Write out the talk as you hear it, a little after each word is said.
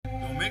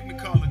Make me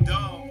call a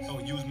dog. Oh,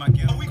 use my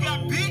gift. Oh, we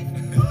got beef?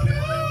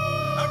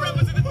 I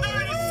represent the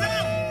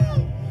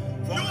 37.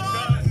 For the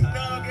thugs,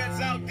 dog that's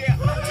out there.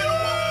 To the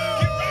wall.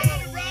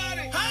 Get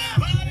riding.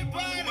 Body.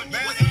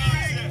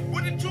 Man,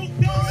 what the truth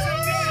does.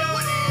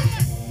 What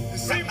is? The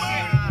same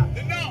man.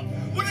 The no.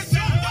 What the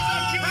truth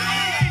does. Keep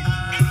it.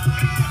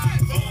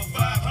 4 or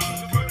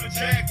 500 per the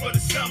check for the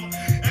summer.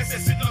 That's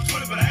that sitting on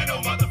 20, but I ain't no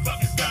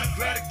motherfucking stomach.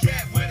 Grab a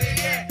cat, where they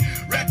at?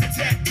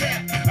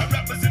 Rat-a-tat-tat. I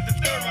represent the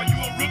third. Are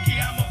you a rookie?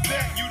 I'm a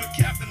vet. You the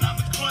captain, I'm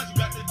the clutch. You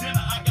got the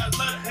dinner, I got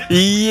lunch.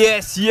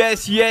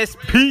 Yes,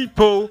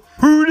 people.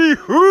 Hooty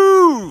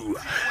hoo.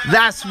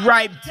 That's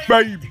right,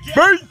 baby.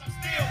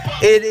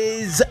 It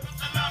is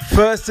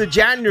 1st of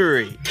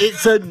January.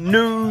 It's a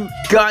new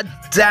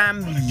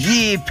goddamn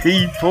year,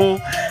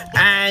 people.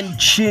 And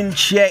Chin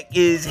Check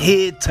is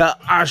here to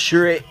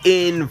usher it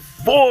in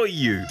for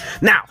you.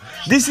 Now,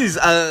 this is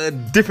a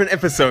different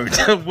episode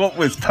of what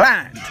was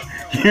planned.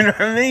 You know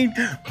what I mean?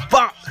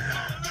 But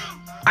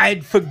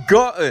I'd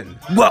forgotten.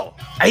 Well,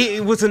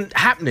 it wasn't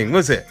happening,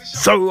 was it?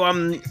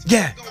 So,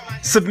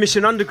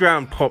 Submission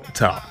Underground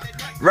popped up,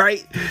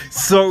 right?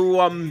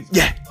 So,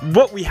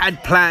 what we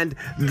had planned,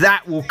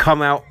 that will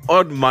come out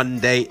on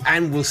Monday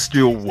and will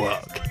still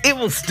work. It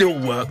will still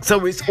work,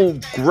 so it's all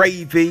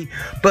gravy.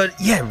 But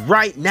yeah,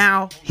 right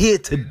now, here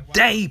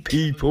today,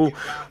 people,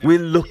 we're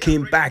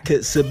looking back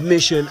at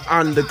Submission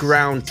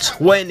Underground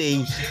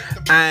 20.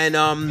 And,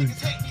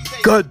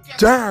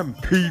 goddamn,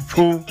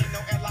 people,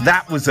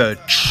 that was a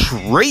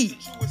treat.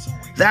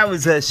 That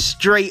was a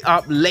straight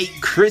up late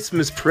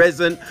Christmas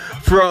present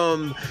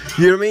from,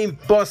 you know what I mean,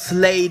 Boss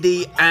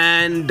Lady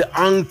and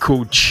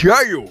Uncle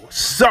Chael.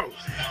 So,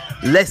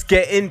 let's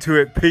get into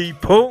it,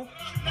 people.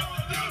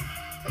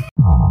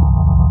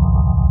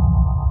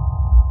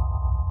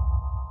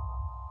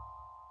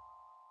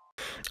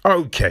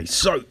 Okay,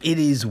 so it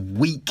is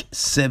week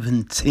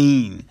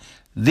 17.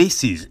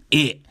 This is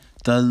it.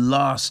 The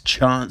last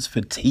chance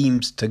for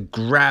teams to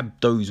grab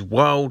those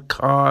wild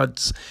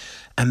cards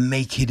and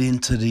make it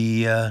into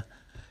the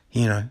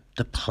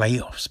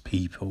playoffs,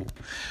 people.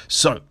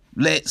 So,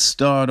 let's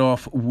start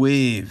off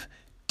with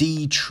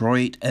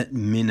Detroit at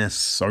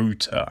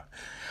Minnesota.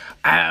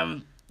 I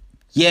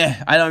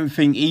don't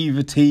think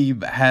either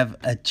team have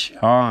a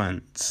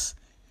chance.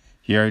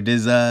 You know,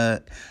 there's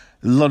a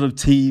lot of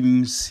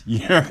teams,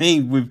 you know what I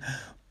mean, with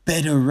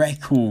better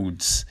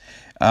records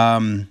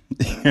in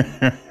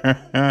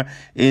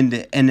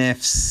the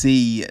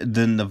NFC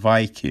than the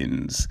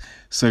Vikings.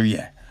 So,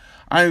 yeah.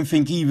 I don't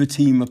think either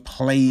team are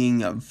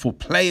playing for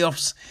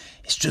playoffs.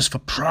 It's just for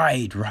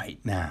pride right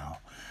now.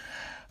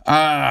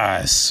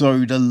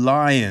 So the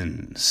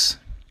Lions.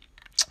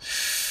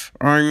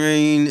 I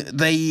mean,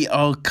 they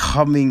are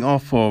coming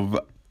off of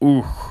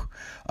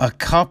a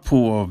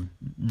couple of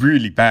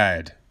really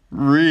bad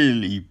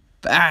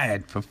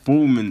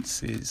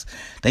performances.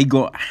 They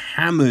got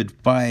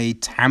hammered by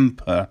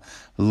Tampa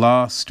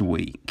last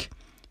week.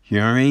 You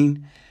know what I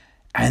mean?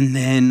 And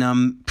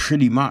then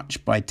pretty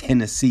much by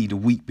Tennessee the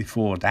week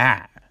before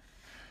that.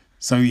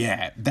 So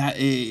yeah, that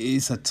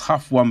is a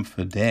tough one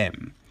for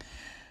them.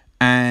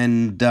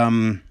 And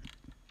the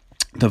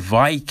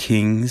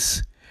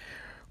Vikings,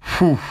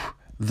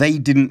 they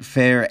didn't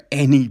fare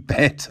any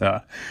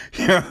better.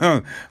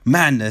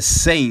 Man, the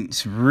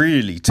Saints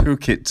really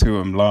took it to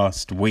them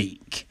last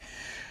week.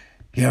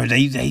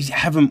 They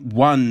haven't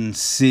won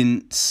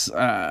since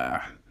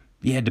the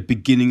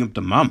beginning of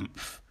the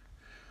month.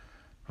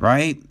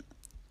 Right?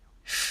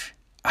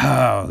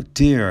 Oh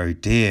dear.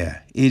 It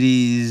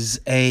is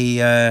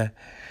I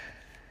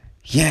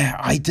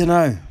don't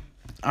know.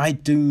 I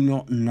do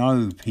not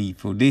know,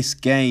 people. This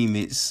game,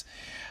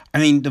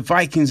 the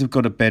Vikings have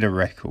got a better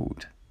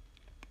record.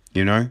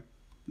 You know?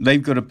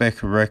 They've got a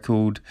better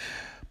record.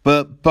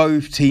 But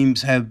both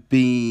teams have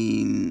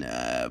been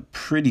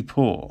pretty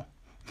poor.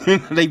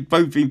 They've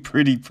both been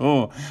pretty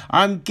poor.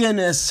 I'm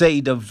gonna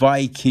say the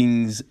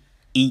Vikings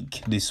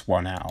eke this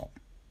one out.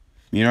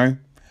 You know?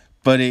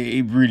 But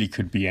it really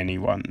could be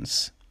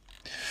anyone's.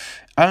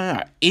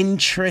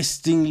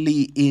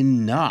 Interestingly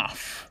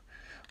enough,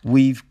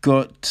 we've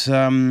got,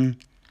 the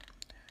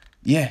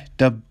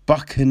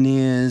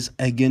Buccaneers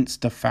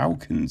against the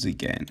Falcons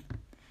again.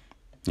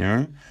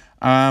 You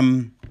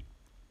know?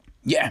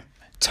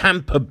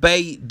 Tampa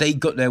Bay, they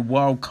got their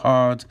wild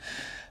card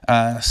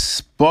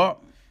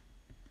spot.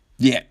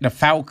 Yeah, the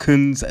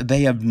Falcons,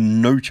 they have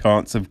no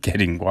chance of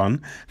getting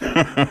one.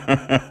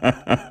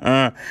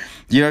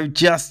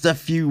 Just a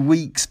few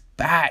weeks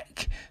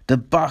back, the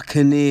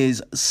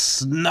Buccaneers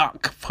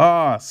snuck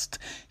past,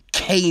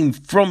 came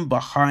from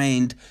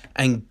behind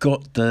and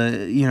got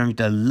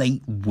the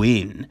late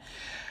win.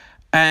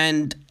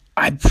 And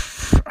I'd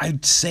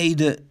say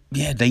that,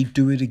 they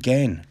do it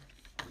again.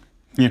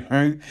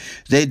 They're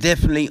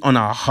definitely on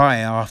a high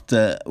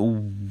after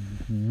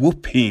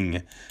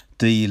whooping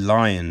the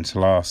Lions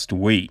last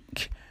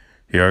week.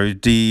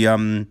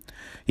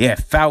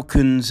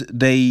 Falcons,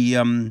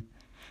 they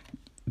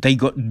they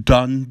got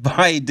done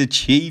by the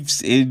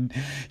Chiefs in,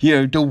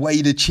 the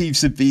way the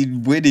Chiefs have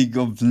been winning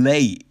of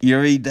late.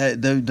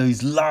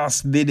 Those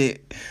last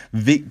minute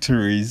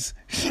victories.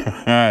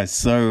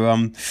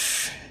 So,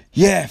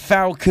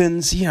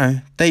 Falcons,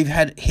 they've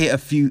hit a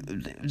few,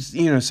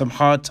 some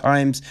hard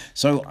times.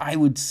 So I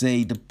would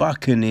say the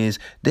Buccaneers,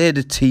 they're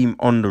the team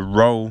on the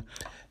roll.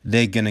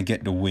 They're going to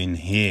get the win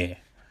here.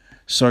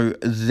 So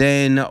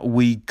then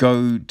we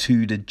go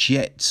to the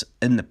Jets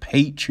and the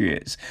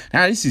Patriots.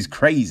 Now, this is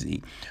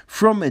crazy.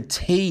 From a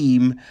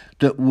team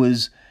that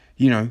was,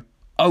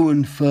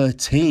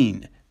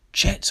 0-13,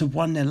 Jets have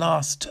won their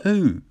last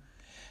 2.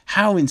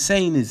 How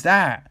insane is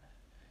that?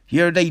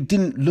 They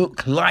didn't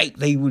look like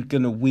they were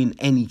going to win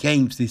any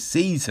games this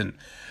season.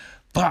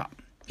 But,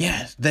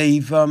 yeah,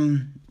 they've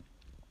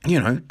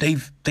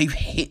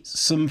hit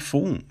some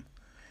form.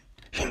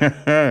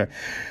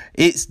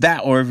 It's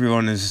that or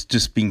everyone has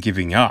just been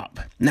giving up.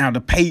 Now,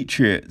 the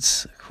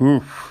Patriots,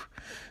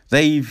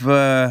 they've,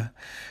 not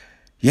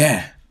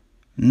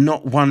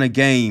won a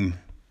game.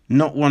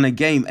 Not won a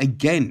game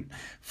again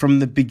from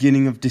the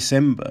beginning of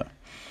December.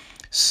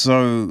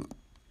 So,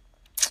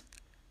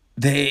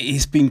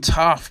 it's been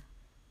tough,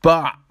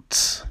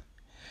 but,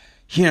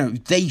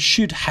 they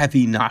should have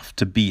enough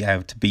to be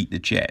able to beat the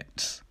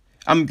Jets.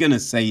 I'm going to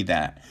say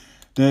that.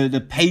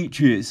 The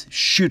Patriots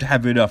should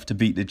have enough to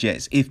beat the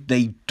Jets. If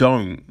they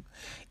do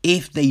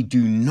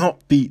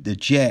not beat the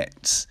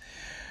Jets,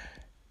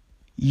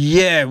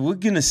 we're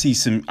going to see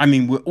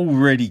we're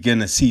already going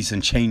to see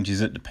some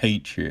changes at the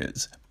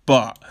Patriots.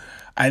 But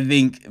I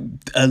think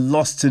a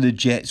loss to the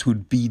Jets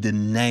would be the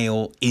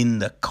nail in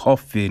the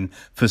coffin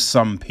for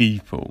some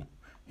people,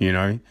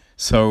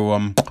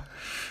 So,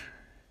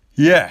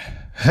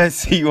 let's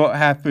see what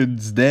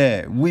happens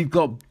there. We've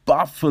got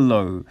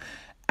Buffalo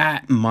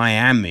at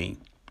Miami.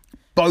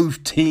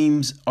 Both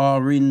teams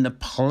are in the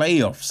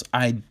playoffs,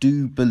 I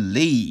do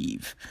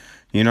believe.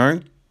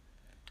 I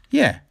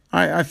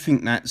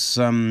think that's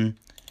the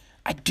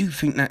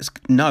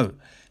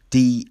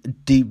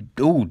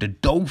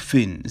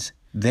Dolphins,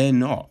 they're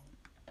not.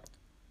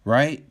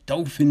 Right?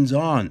 Dolphins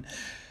aren't.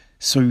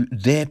 So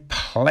they're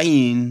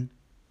playing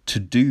to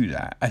do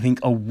that. I think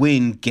a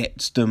win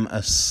gets them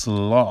a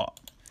slot.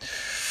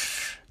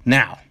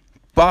 Now,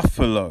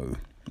 Buffalo,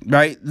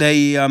 right?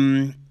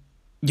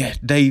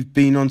 They've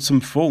been on some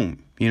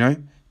form,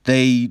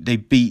 They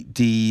beat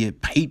the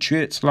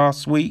Patriots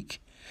last week.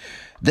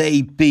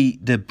 They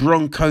beat the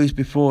Broncos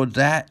before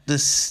that, the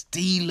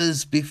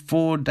Steelers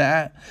before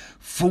that,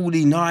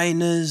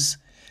 49ers,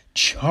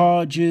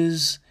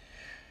 Chargers.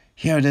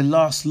 Their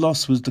last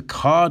loss was the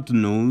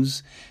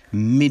Cardinals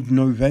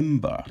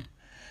mid-November.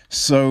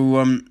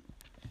 So,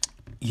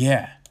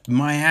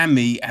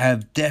 Miami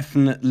have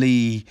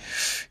definitely,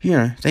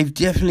 they've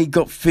definitely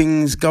got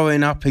things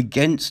going up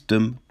against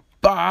them.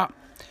 But,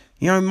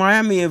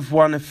 Miami have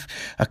won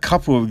a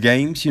couple of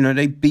games.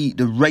 They beat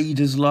the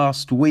Raiders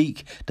last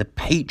week, the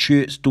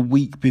Patriots the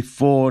week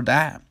before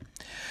that.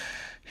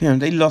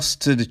 They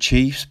lost to the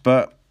Chiefs,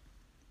 but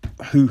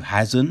who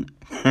hasn't?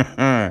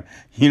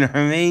 You know what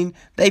I mean?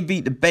 They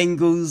beat the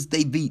Bengals,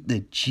 they beat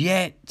the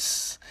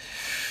Jets.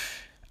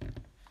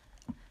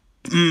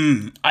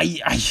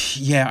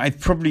 I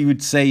probably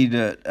would say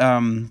that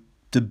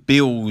the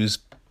Bills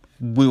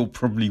will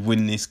probably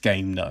win this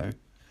game, though.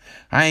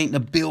 I think the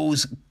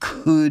Bills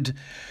could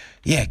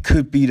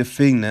be the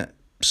thing that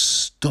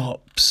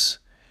stops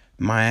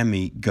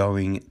Miami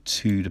going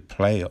to the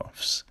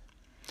playoffs.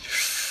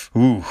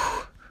 I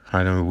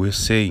don't know, we'll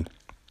see.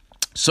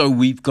 So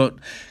we've got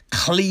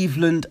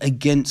Cleveland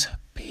against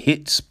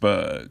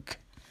Pittsburgh.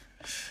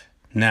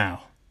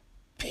 Now,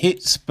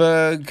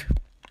 Pittsburgh,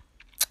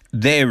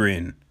 they're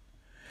in.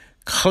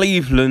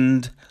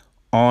 Cleveland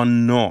are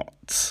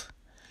not.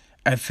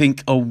 I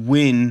think a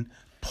win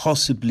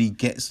possibly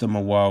gets them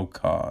a wild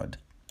card.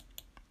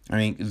 I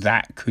think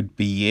that could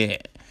be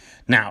it.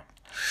 Now,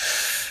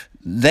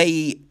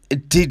 they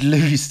did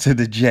lose to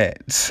the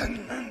Jets.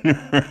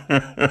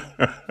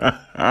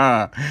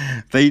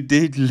 They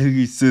did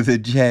lose to the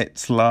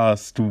Jets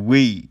last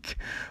week,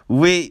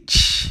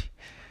 which,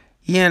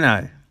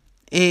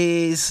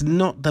 is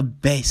not the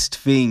best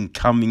thing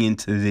coming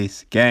into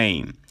this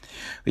game.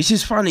 Which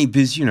is funny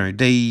because,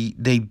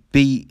 they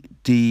beat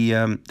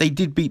they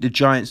did beat the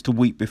Giants the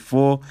week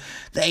before.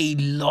 They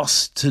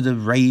lost to the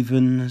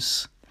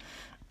Ravens.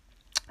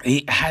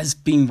 It has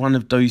been one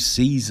of those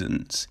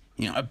seasons,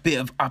 a bit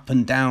of up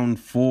and down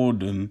for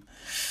them.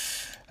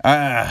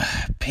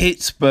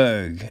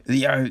 Pittsburgh,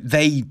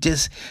 they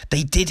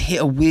did hit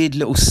a weird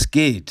little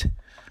skid.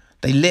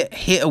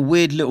 Hit a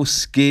weird little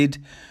skid,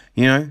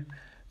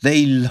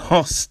 They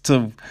lost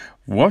to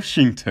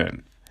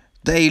Washington.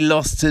 They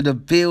lost to the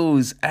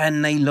Bills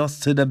and they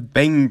lost to the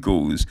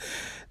Bengals.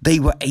 They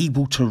were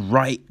able to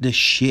right the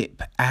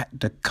ship at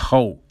the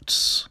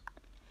Colts.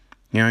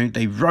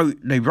 They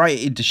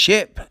righted the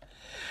ship,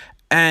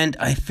 and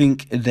I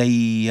think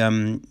they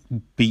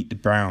beat the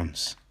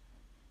Browns.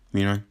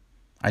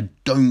 I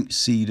don't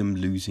see them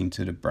losing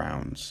to the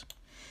Browns.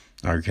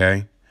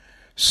 Okay,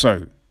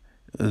 so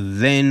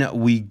Then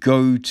we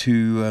go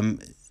to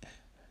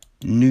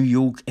New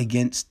York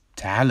against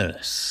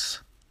Dallas.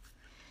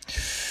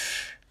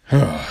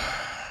 I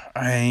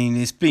mean,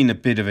 it's been a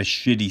bit of a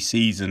shitty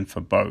season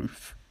for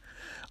both.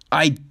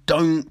 I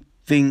don't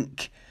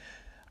think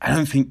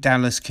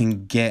Dallas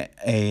can get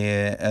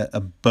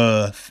a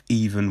berth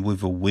even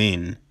with a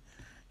win,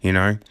 you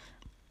know.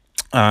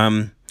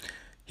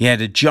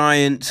 The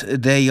Giants,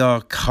 they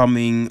are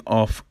coming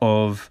off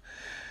of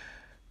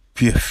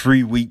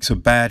 3 weeks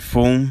of bad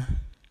form,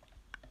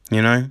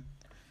 you know.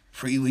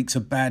 3 weeks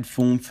of bad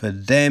form for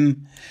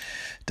them.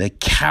 The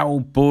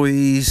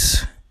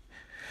Cowboys,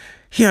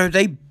 you know,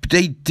 they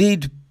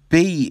did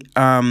beat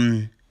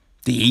the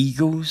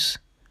Eagles.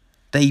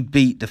 They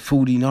beat the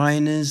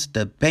 49ers,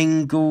 the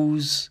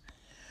Bengals.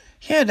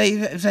 Yeah,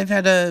 they've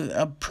had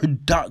a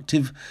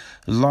productive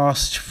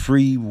last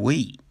 3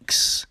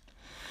 weeks.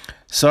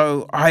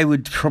 So I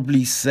would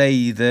probably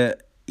say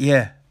that,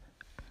 yeah,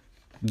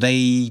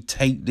 they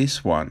take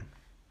this one.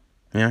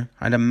 Yeah,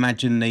 I'd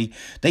imagine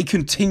they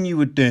continue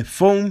with their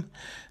form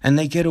and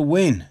they get a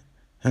win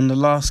in the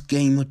last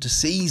game of the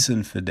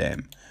season for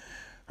them.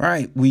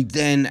 Right, we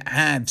then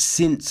have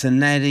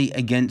Cincinnati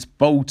against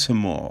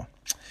Baltimore.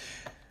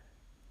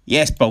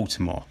 Yes,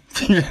 Baltimore.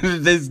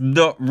 There's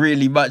not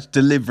really much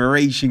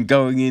deliberation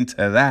going into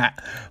that.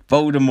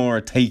 Baltimore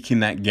are taking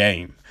that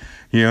game.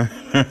 Yeah.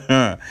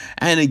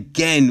 And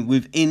again,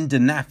 with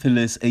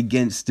Indianapolis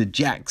against the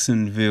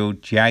Jacksonville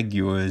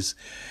Jaguars.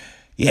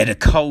 Yeah, the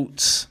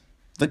Colts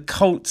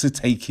are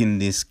taking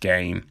this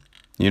game,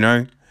 you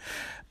know.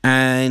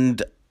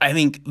 And I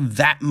think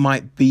that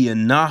might be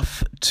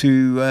enough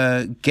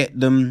to get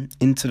them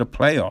into the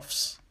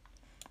playoffs,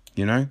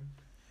 you know.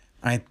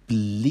 I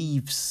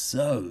believe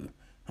so.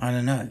 I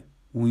don't know.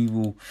 We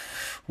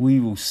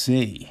will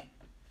see.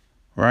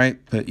 Right?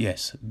 But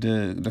yes,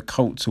 the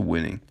Colts are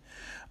winning.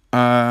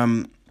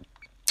 So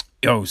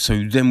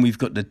then we've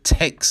got the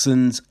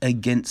Texans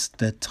against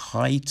the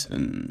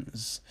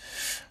Titans.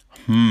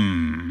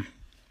 Now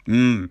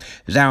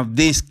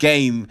this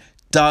game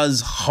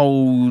does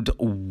hold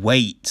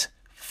weight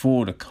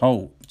for the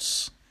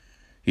Colts.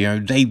 You know,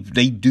 they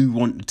do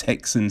want the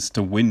Texans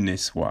to win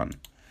this one.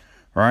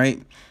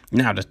 Right?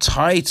 Now, the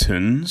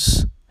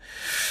Titans,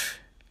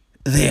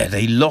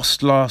 they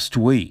lost last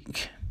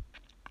week.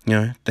 You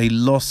know, they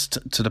lost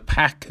to the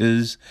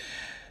Packers.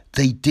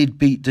 They did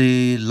beat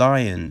the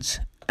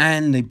Lions.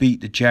 And they beat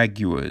the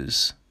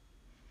Jaguars.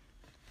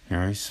 You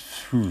know,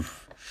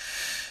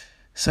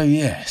 so,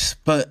 yes.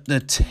 But the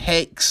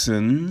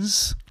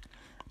Texans...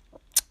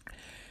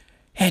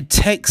 they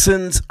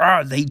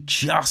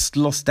just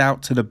lost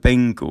out to the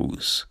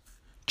Bengals.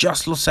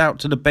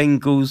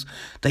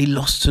 They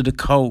lost to the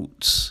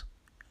Colts.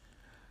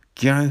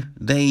 You know,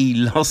 they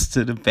lost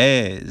to the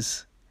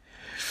Bears.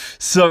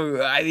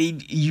 So, I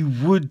mean, you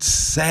would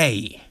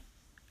say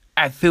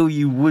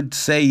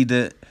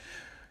that,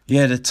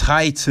 yeah, the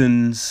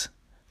Titans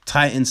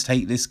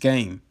take this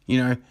game. You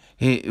know,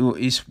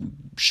 it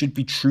should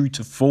be true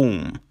to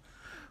form,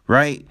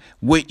 right?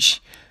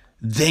 Which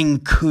then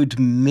could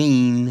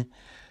mean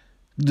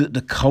that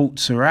the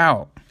Colts are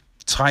out.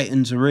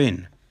 Titans are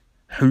in.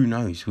 Who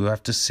knows? We'll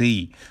have to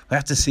see. We'll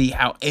have to see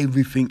how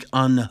everything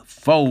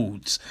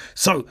unfolds.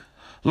 So,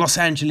 Los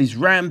Angeles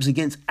Rams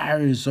against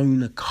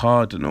Arizona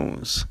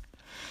Cardinals.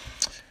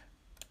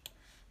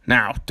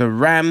 Now, the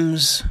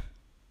Rams,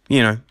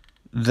 you know,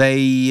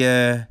 they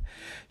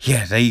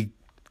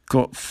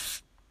got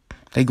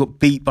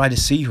beat by the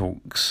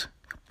Seahawks.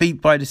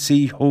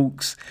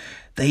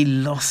 They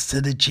lost to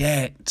the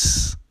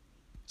Jets.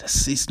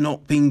 It's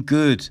not been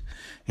good.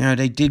 You know,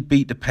 they did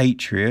beat the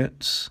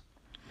Patriots.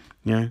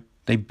 You know,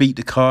 they beat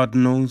the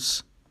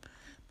Cardinals,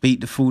 beat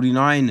the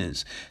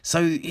 49ers. So,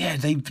 yeah,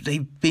 they've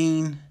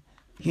been,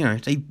 you know,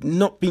 they've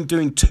not been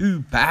doing too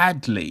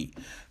badly.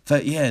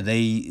 But, yeah,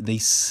 they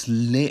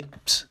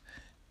slipped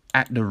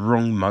at the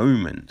wrong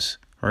moment,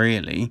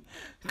 really.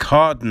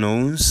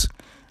 Cardinals,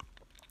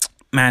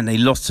 man, they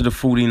lost to the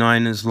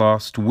 49ers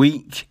last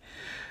week.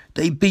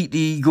 They beat the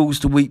Eagles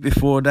the week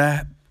before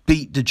that,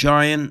 beat the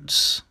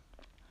Giants.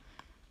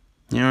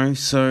 You know,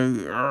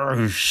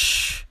 so...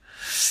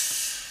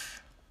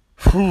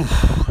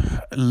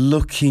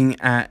 looking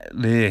at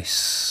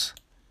this,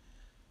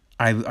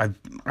 I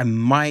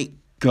might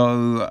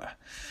go.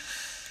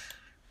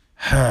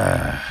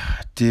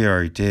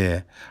 Dear, oh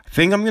dear. I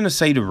think I'm gonna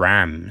say the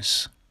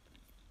Rams.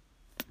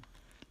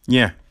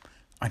 Yeah,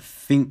 I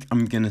think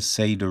I'm gonna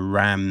say the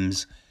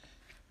Rams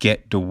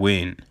get the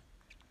win.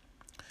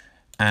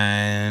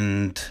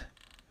 And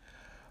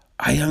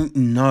I don't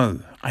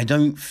know. I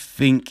don't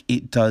think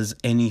it does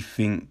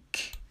anything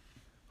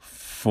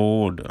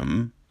for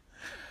them.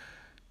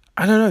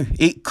 I don't know.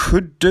 It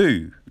could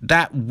do.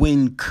 That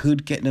win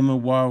could get them a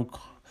wild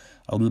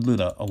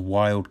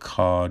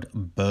card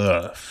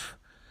berth.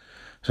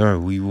 So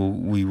we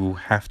will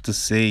have to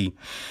see.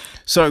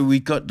 So we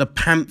got the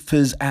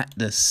Panthers at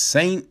the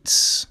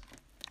Saints.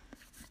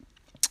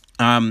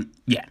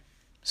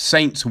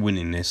 Saints are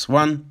winning this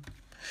one.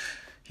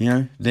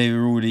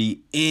 they're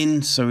already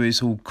in, so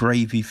it's all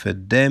gravy for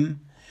them.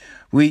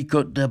 We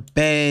got the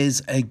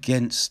Bears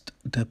against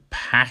the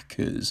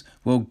Packers.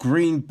 Well,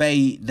 Green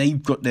Bay,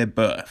 they've got their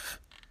berth.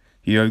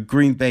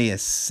 Green Bay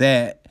is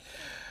set.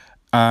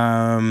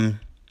 The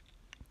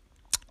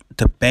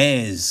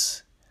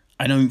Bears,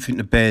 I don't think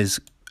the Bears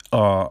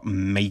are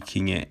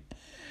making it.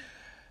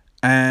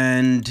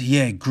 And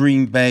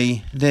Green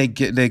Bay, they're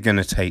going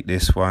to take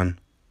this one.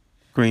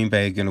 Green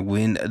Bay are going to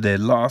win their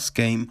last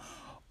game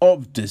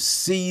of the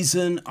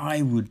season,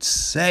 I would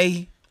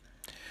say.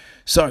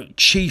 So,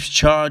 Chiefs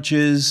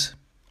Chargers.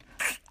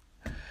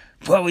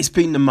 Well, it's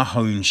been the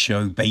Mahomes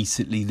show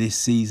basically this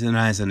season,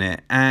 hasn't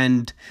it?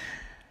 And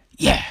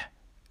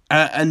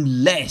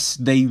unless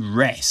they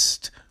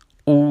rest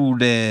all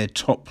their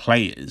top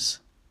players,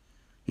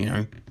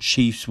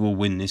 Chiefs will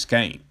win this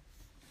game.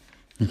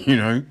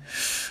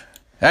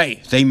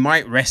 Hey, they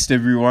might rest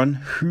everyone.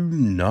 Who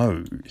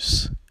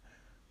knows?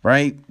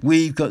 Right?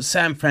 We've got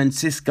San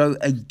Francisco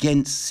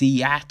against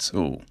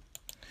Seattle.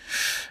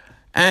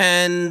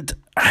 And,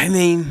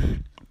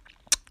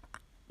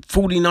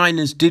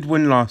 49ers did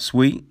win last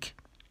week.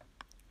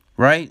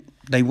 Right?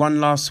 They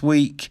won last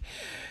week.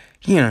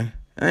 They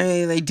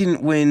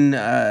didn't win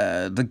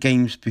the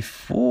games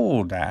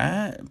before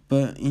that.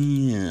 But,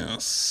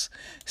 yes.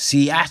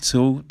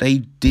 Seattle,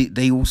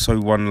 they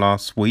also won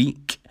last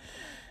week.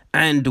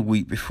 And the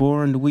week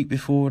before, and the week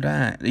before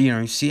that.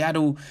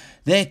 Seattle,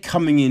 they're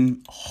coming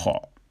in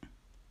hot.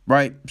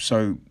 Right?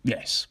 So,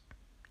 yes.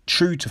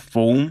 True to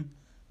form.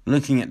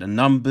 Looking at the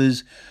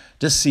numbers,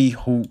 the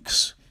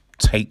Seahawks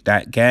take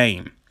that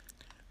game.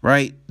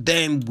 Right?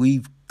 Then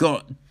we've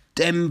got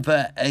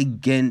Denver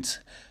against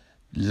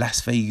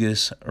Las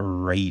Vegas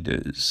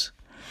Raiders.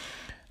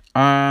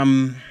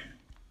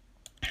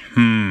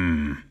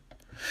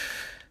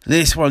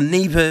 This one,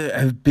 neither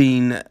have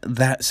been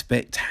that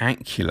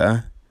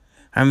spectacular.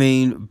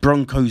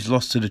 Broncos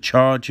lost to the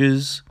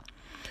Chargers.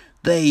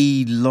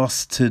 They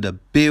lost to the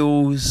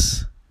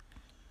Bills.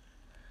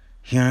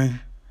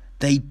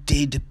 They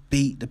did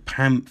beat the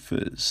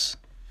Panthers.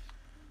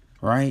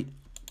 Right?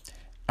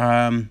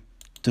 The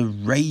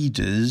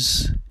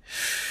Raiders.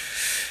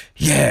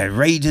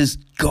 Raiders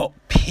got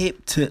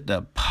pipped at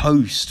the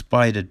post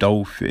by the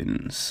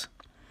Dolphins.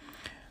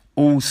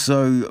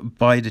 Also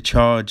by the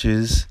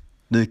Chargers,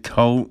 the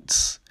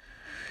Colts.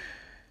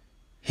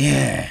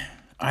 I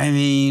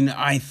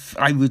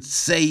would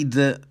say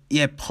that,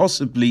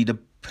 possibly the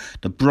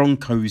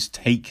Broncos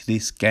take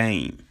this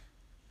game.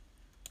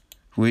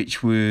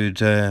 Which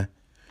would, I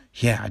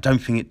don't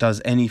think it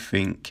does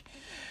anything.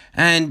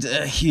 And,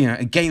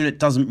 a game that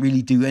doesn't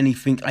really do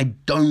anything. I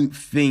don't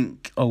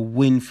think a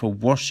win for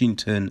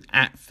Washington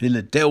at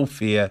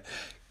Philadelphia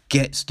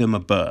gets them a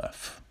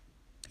berth.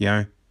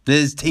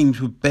 There's teams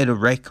with better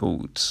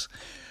records.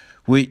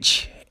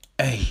 Which,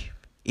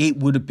 it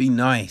would have been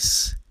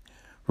nice.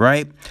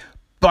 Right?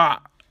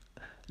 But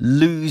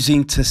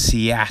losing to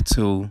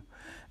Seattle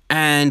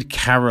and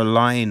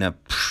Carolina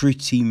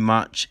pretty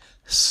much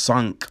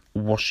sunk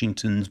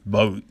Washington's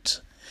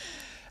boat.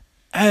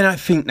 And I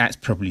think that's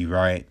probably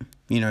right.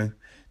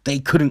 They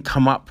couldn't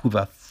come up with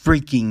a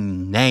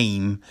freaking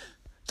name.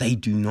 They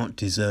do not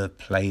deserve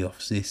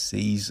playoffs this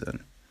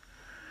season.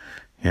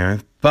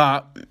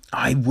 But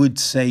I would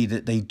say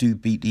that they do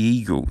beat the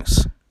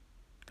Eagles.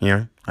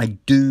 I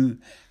do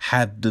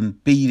have them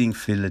beating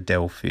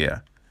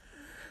Philadelphia.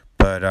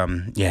 But,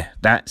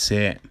 that's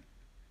it.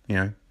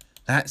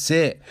 That's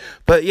it.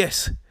 But,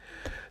 yes,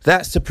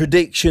 that's the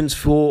predictions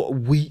for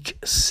Week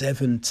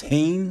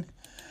 17.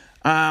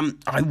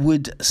 I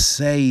would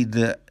say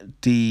that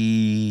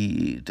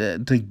the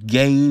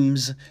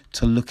games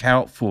to look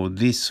out for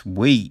this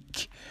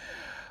week.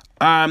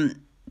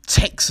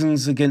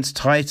 Texans against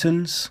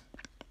Titans.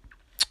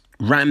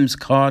 Rams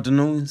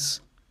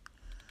Cardinals.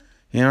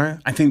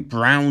 I think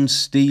Browns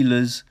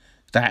Steelers,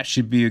 that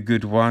should be a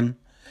good one.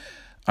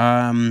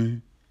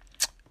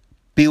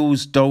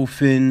 Bills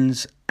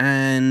Dolphins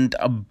and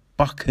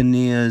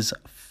Buccaneers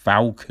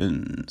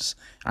Falcons.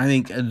 I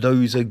think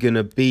those are going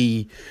to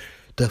be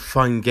the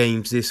fun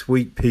games this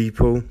week,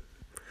 people.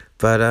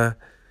 But, I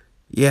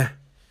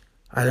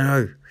don't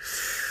know.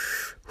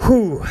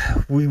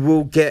 We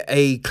will get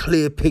a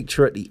clear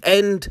picture at the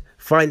end.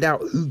 Find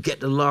out who get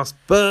the last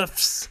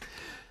berths.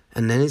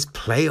 And then it's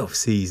playoff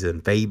season,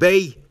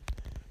 baby.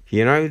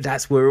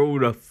 That's where all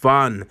the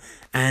fun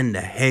and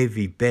the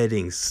heavy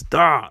betting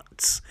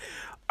starts.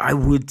 I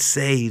would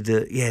say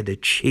that, the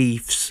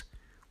Chiefs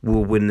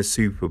will win the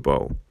Super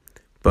Bowl.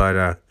 But,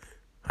 I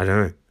don't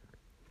know.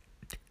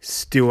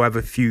 Still have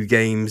a few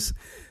games,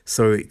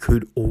 so it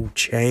could all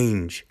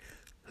change.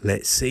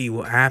 Let's see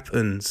what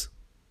happens.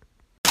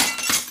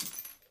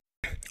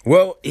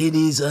 Well, it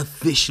is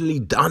officially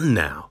done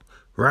now,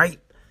 right?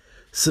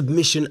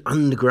 Submission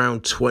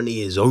Underground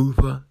 20 is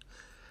over.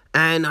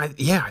 And I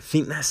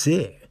think that's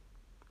it.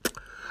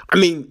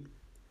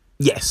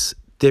 Yes,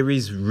 there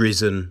is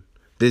Risen.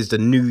 There's the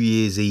New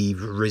Year's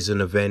Eve Risen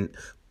event,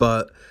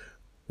 but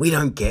we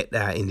don't get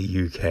that in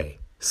the UK.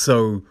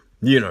 So,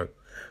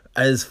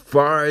 as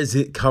far as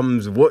it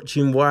comes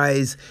watching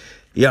wise,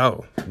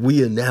 yo,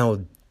 we are now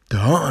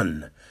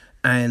done.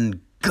 And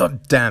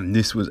goddamn,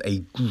 this was a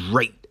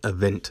great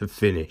event to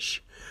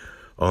finish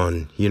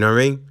on. You know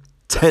what I mean?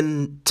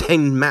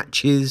 10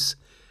 matches,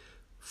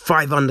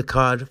 5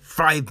 undercard,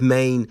 5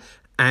 main,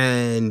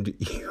 and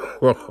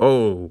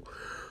oh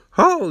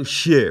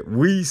shit,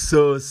 we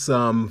saw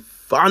some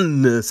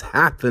funness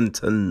happen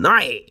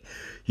tonight.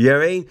 You know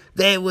what I mean?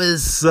 There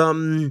was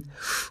some,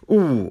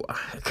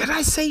 could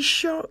I say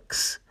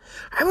shocks?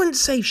 I wouldn't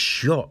say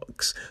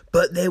shocks,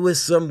 but there was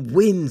some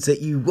wins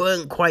that you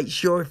weren't quite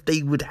sure if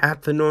they would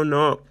happen or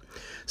not.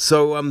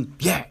 So,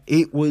 yeah,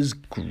 it was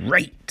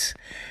great.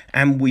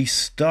 And we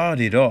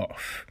started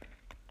off,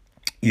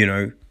 you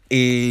know,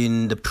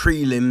 in the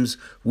prelims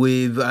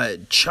with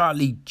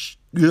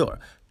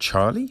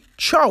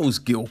Charles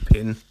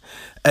Gilpin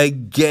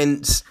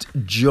against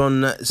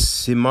John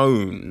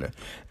Simone.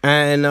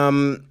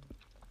 And,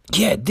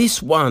 yeah,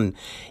 this one,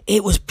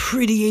 it was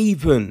pretty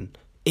even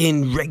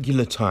in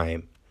regular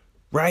time,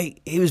 right?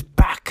 It was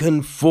back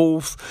and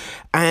forth,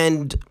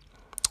 and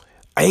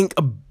I think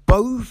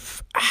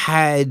both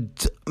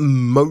had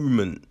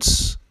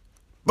moments.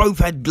 Both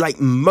had like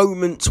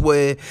moments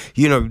where,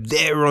 you know,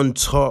 they're on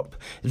top,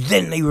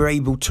 then they were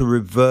able to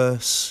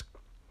reverse.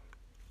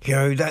 You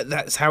know,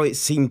 that's how it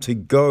seemed to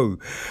go.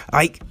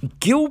 Like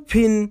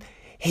Gilpin,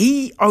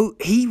 he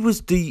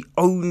was the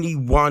only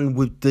one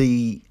with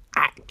the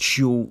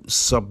actual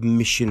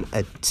submission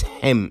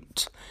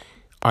attempt,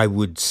 I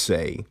would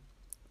say,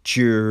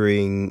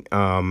 during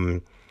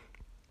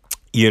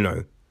you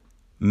know,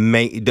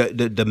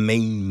 the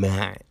main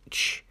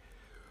match.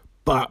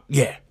 But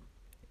yeah,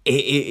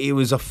 it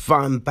was a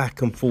fun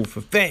back and forth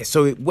affair.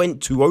 So it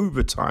went to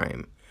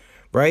overtime,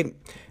 right?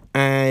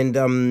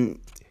 And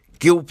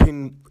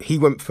Gilpin, he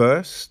went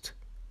first,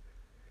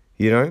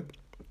 you know.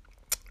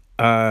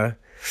 Yeah,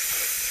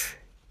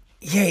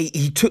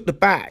 he took the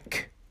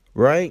back,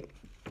 right?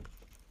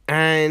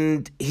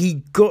 And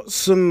he got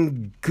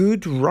some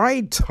good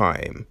ride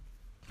time.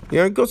 You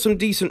know, got some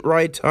decent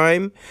ride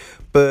time.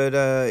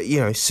 But,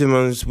 you know,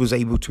 Simmons was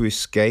able to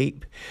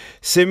escape.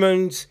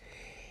 Simmons,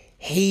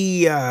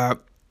 he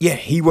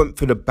went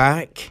for the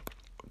back.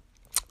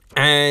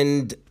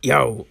 And,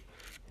 yo,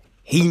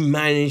 he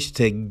managed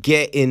to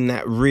get in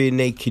that rear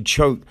naked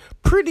choke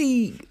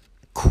pretty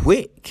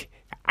quick,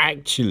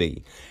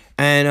 actually.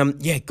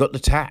 And, yeah, got the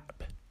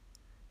tap.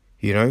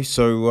 You know,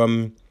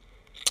 so,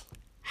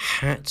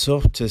 hats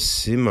off to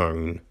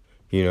Simone.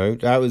 You know,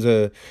 that was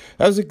a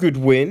good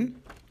win.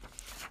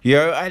 You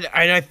know,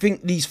 and I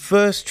think these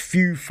first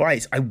few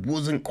fights, I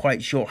wasn't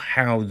quite sure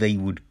how they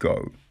would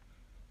go.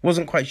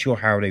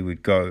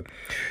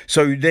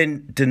 So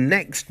then the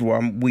next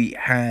one, we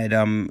had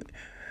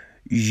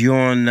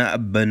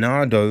Jean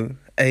Bernardo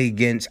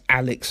against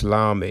Alex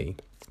Lamy.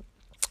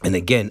 And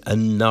again,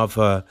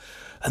 another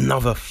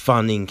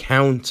fun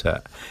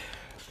encounter.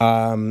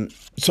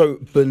 So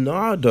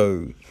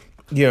Bernardo,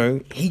 you know,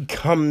 he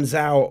comes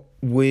out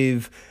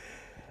with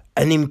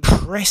an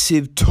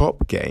impressive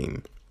top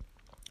game.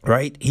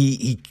 Right,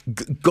 he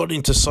got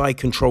into side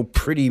control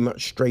pretty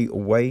much straight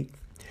away.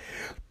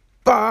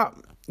 But,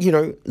 you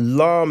know,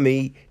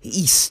 Lamy,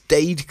 he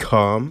stayed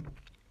calm.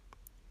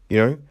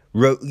 You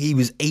know, he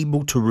was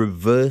able to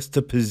reverse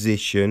the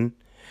position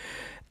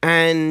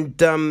and,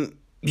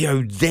 you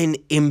know, then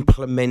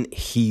implement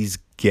his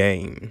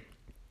game.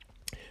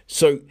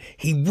 So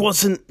he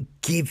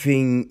wasn't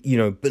giving, you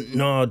know,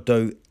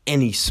 Bernardo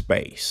any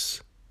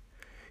space.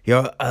 You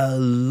know, a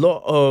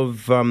lot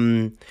of...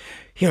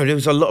 you know, there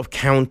was a lot of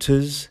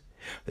counters.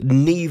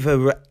 Neither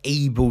were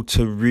able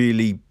to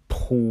really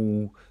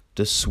pull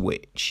the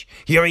switch.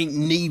 You know,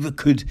 neither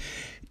could,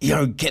 you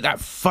know, get that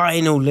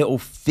final little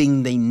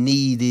thing they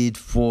needed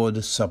for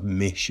the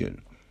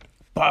submission.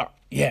 But,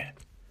 yeah,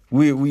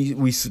 we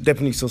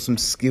definitely saw some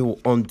skill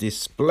on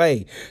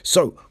display.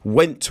 So,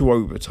 went to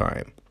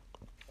overtime,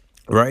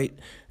 right?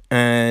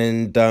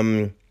 And,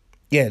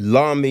 yeah,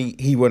 Lamy,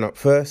 he went up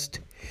first.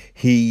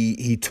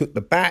 He took the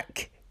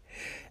back.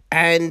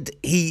 And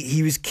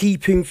he was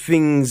keeping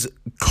things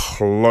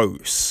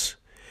close,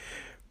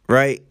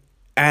 right?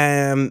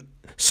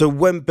 So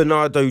when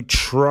Bernardo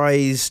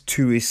tries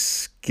to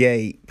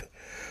escape,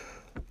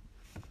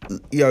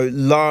 you know,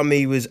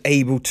 Lamy was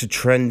able to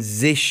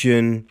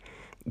transition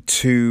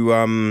to,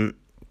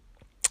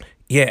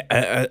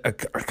 a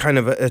kind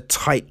of a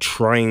tight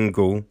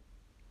triangle.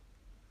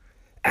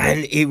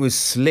 And it was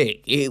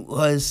slick. It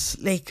was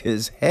slick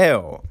as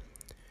hell,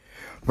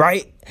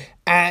 right?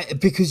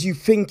 Because you're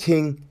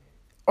thinking...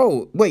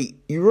 oh, wait,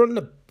 you're on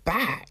the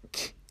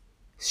back.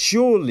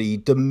 Surely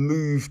the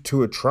move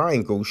to a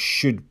triangle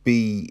should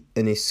be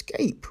an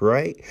escape,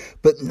 right?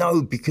 But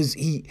no, because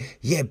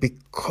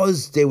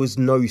because there was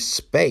no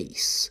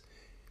space.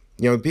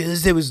 You know,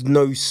 because there was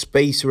no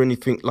space or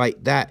anything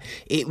like that,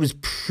 it was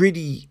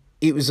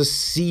a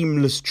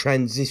seamless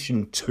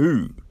transition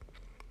too.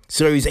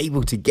 So he was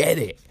able to get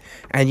it.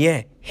 And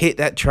yeah, hit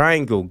that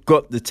triangle,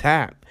 got the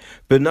tap.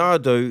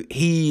 Bernardo,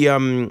 he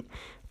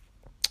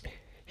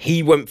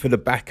went for the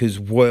back as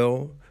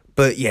well,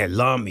 But yeah,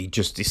 Lamy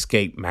just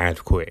escaped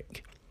mad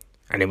quick.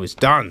 And it was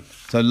done.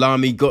 So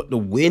Lamy got the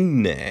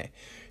win there,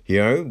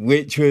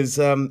 which was,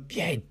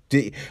 it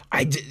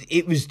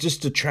was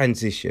just a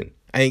transition.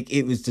 I think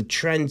it was the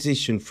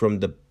transition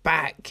from the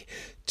back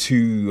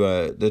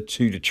to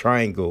the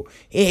triangle.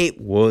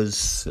 It was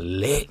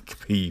slick,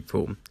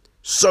 people.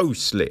 So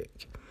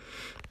slick.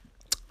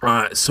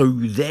 So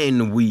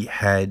then we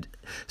had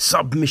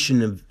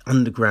submission of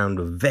Underground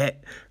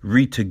vet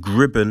Rita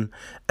Gribben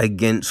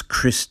against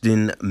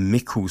Kristen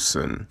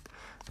Mickelson.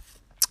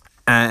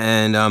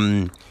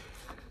 And,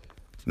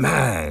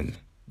 man,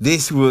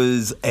 this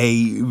was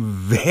a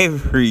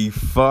very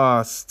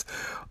fast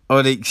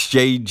on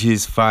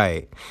exchanges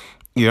fight.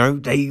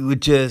 They were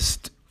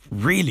just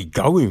really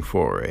going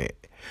for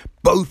it.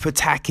 Both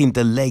attacking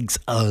the legs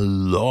a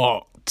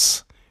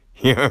lot.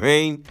 You know what I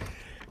mean?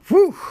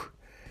 Whew.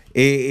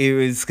 It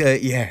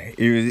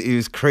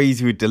was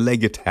crazy with the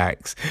leg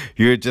attacks.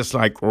 You're just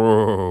like,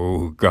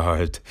 oh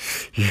God.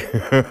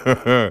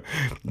 I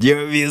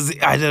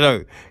don't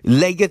know.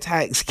 Leg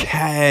attacks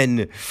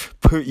can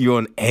put you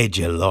on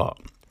edge a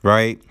lot,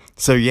 right?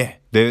 So yeah,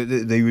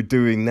 they were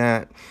doing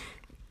that.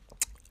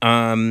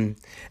 And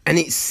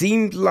it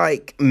seemed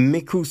like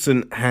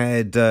Mickelson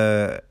had,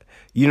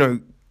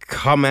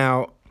 come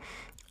out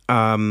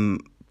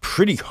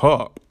pretty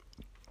hot.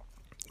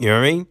 You know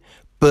what I mean?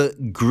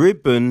 But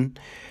Gribben,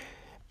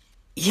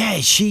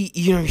 she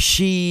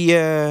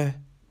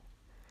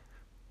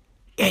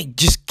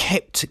just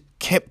kept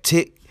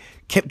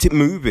it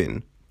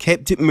moving,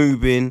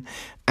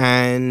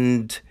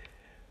 and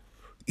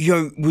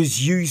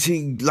was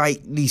using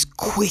like these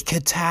quick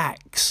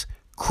attacks,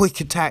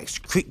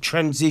 quick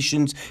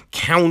transitions,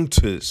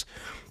 counters.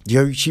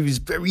 She was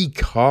very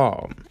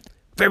calm.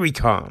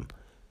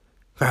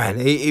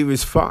 Man, it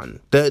was fun.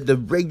 The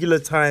regular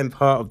time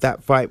part of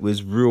that fight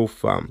was real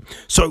fun.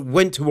 So it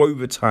went to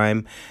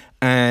overtime,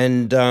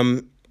 and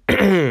so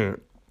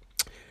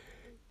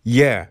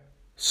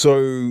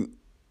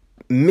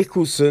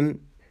Mickelson,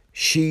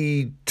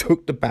 she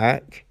took the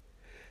back,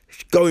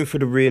 going for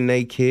the rear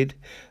naked.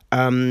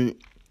 Man,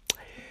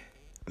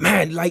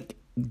 like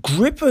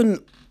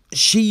Gribben,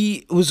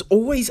 she was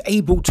always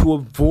able to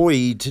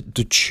avoid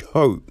the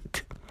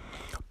choke,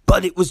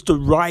 but it was the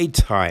right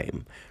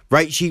time.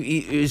 Right,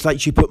 it's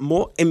like she put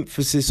more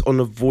emphasis on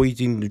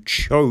avoiding the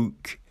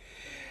choke,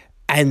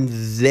 and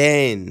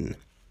then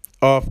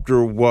after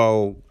a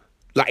while,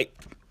 like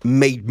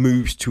made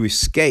moves to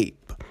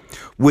escape,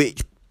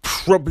 which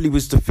probably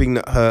was the thing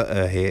that hurt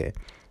her here,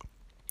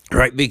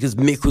 right? Because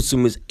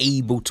Mickelson was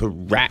able to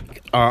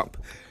rack up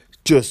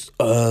just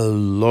a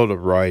lot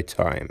of ride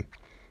time,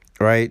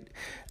 right?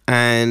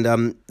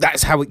 And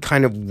that's how it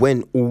kind of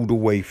went all the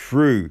way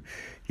through,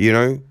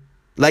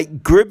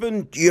 Like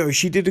Gribben,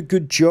 she did a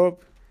good job.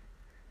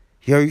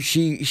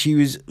 She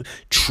was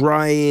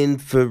trying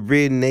for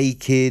rear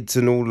nakeds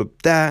and all of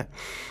that.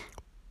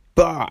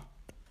 But,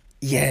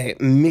 yeah,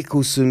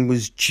 Mickelson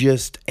was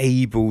just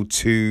able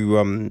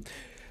to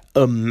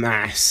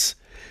amass,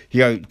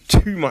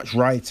 too much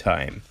ride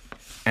time.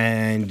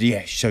 And,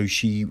 so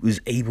she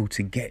was able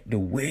to get the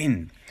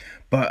win.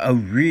 But a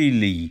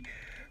really,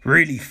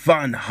 really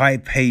fun,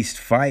 high-paced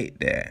fight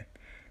there.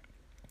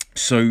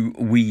 So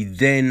we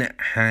then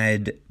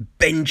had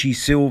Benji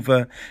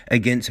Silva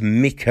against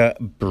Mika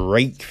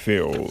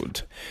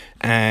Brakefield.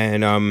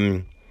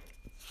 And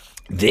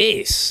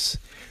this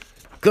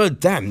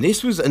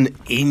was an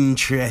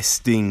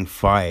interesting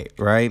fight,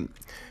 right?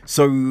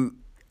 So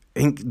I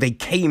think they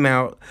came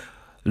out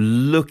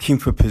looking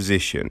for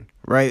position,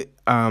 right?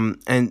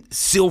 And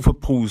Silva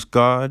pulls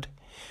guard.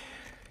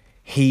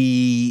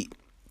 He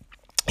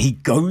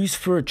goes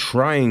for a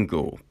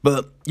triangle,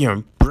 but,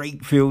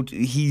 Brakefield,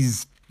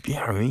 he's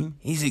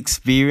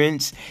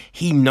experienced.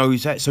 He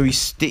knows that, so he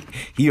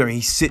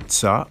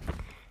sits up,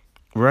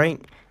 right?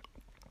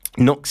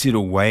 Knocks it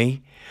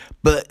away.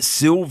 But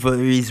Silva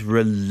is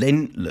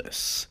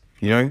relentless,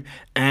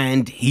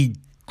 and he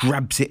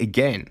grabs it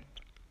again,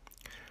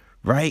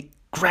 right?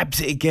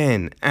 Grabs it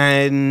again,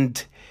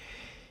 and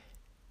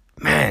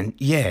man,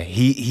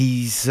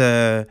 he's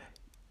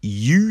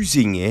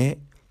using it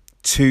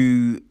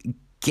to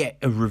get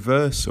a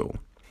reversal.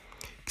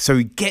 So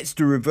he gets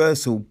the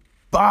reversal,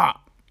 but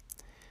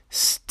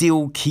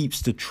still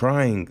keeps the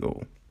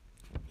triangle.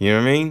 You know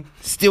what I mean?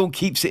 Still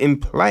keeps it in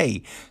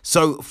play.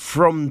 So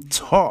from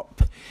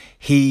top,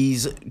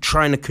 he's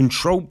trying to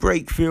control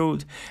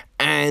Brakefield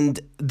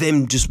and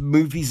then just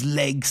move his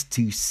legs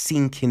to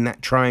sink in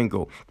that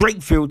triangle.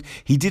 Brakefield,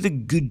 he did a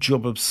good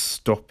job of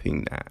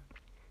stopping that.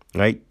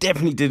 Right?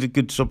 Definitely did a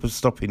good job of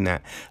stopping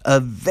that.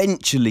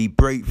 Eventually,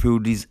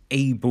 Brakefield is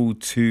able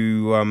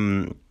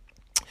to,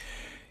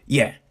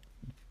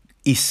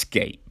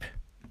 escape.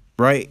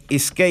 Right?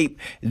 Escape.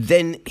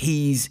 Then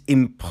he's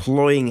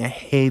employing a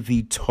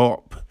heavy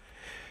top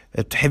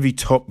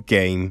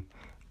game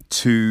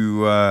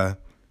to,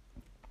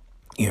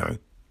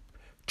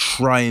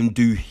 try and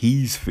do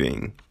his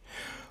thing.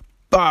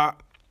 But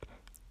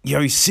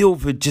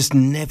Silva just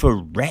never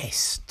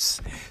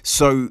rests.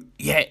 So,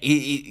 yeah,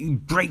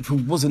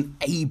 Breakfield wasn't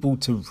able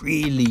to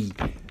really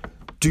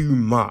do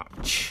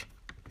much,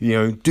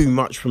 do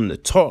much from the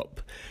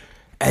top.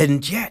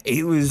 And, yeah,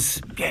 it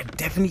was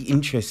definitely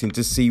interesting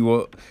to see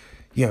what,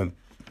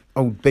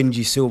 old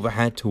Benji Silva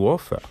had to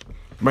offer.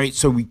 Right,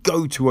 so we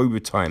go to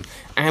overtime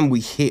and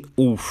we hit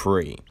all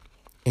three.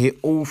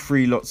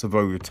 Lots of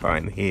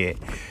overtime here.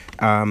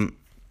 Now,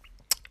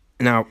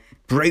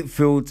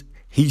 Breakfield,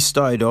 he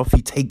started off,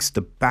 he takes the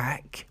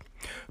back,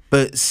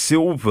 but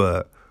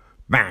Silva,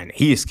 man,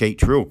 he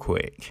escaped real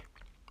quick.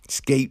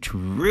 So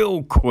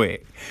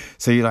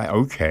you're like,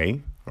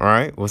 okay, all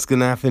right, what's going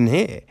to happen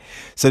here?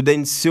 So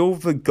then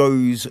Silva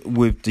goes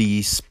with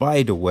the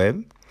spider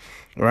web,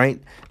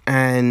 right?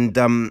 And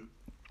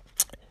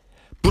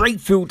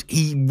Breakfield,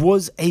 he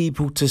was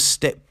able to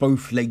step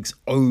both legs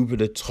over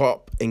the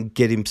top and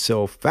get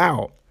himself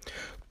out.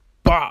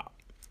 But,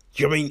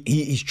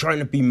 he's trying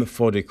to be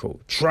methodical,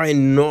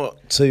 trying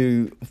not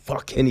to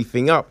fuck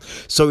anything up.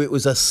 So it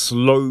was a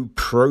slow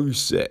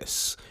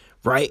process,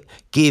 right?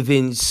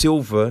 Giving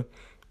Silva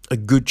a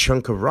good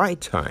chunk of ride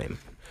time.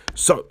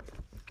 So,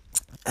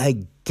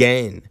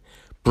 again,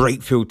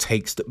 Breakfield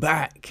takes the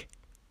back,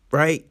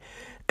 right?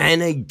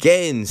 And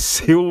again,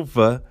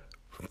 Silva,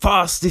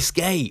 fast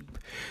escape.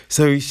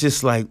 So it's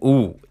just like,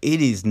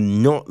 it is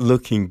not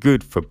looking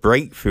good for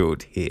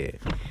Breakfield here.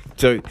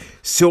 So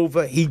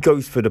Silva, he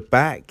goes for the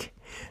back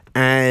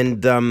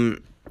and,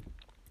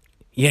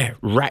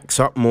 racks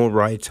up more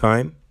ride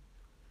time,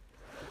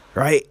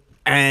 right?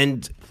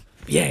 And,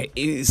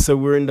 so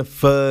we're in the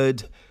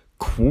third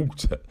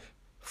quarter.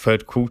 The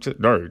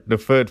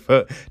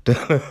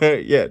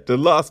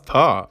last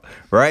part,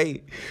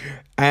 right?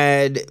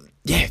 And,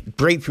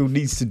 Breakfield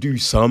needs to do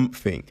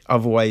something.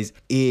 Otherwise,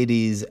 it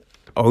is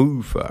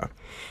over.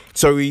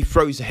 So he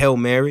throws a Hail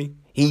Mary.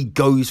 He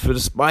goes for the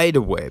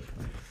spider web,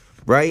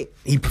 right?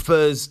 He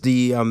prefers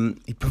going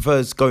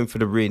for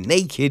the rear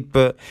naked,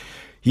 but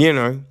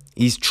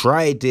he's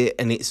tried it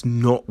and it's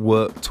not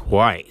worked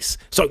twice.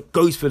 So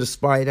goes for the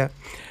spider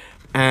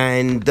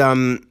and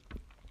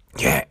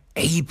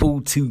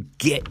able to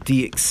get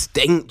the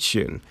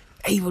extension.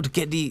 Able to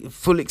get the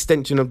full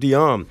extension of the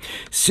arm.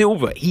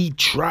 Silva, he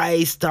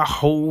tries to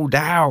hold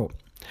out,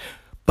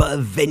 but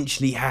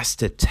eventually has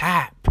to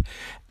tap.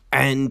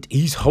 And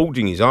he's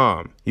holding his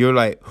arm. You're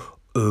like,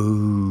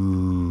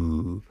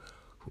 oh,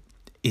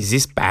 is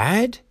this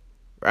bad?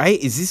 Right?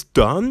 Is this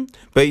done?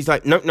 But he's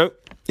like, no,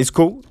 it's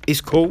cool.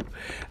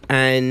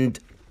 And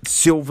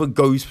Silva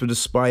goes for the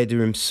spider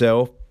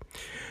himself.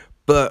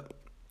 But,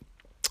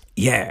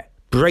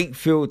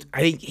 Breakfield, I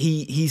think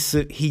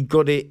he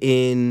got it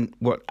in,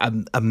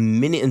 a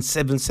minute and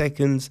 7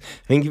 seconds.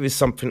 I think it was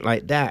something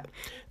like that.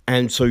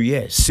 And so,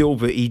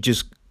 Silva, he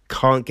just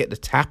can't get the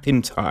tap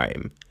in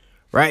time,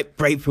 right?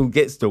 Breakfield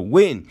gets the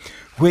win,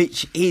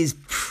 which is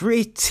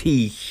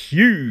pretty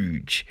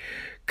huge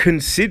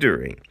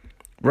considering,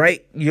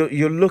 right?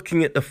 You're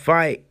looking at the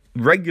fight,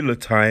 regular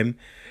time,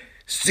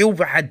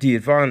 Silva had the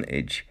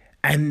advantage,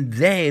 and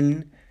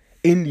then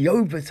in the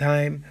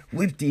overtime,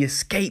 with the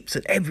escapes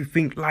and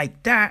everything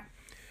like that,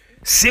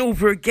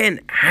 Silva again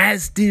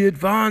has the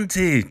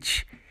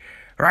advantage,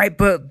 right?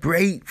 But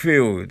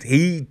Breakfield,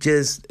 he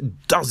just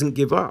doesn't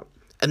give up.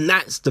 And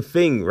that's the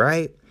thing,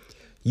 right?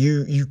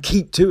 You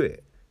keep to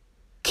it.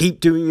 Keep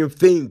doing your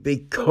thing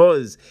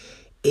because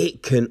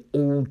it can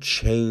all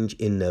change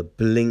in the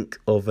blink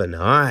of an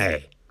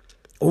eye.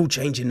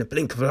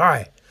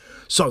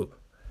 So,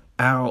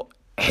 our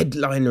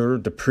headliner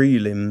of the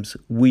prelims,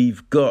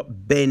 we've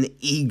got Ben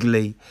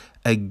Eagley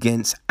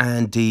against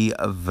Andy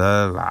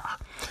Verla.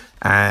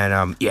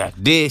 And,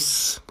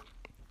 this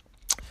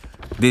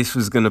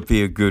was going to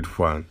be a good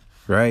one,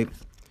 right?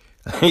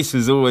 This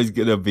is always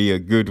going to be a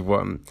good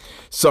one.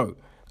 So,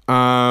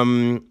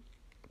 a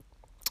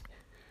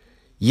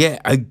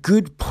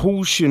good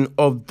portion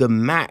of the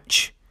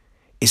match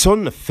is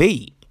on the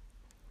feet,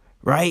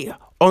 right?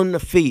 On the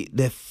feet.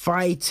 They're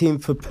fighting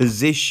for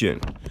position.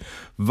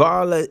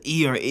 Verla,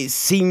 it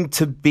seemed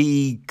to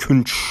be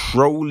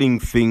controlling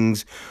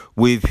things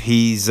with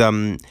his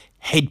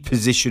head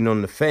position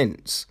on the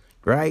fence,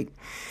 right?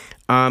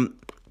 And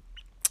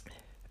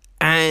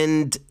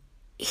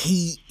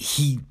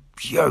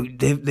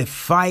they're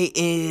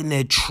fighting,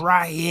 they're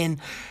trying,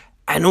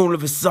 and all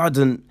of a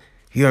sudden,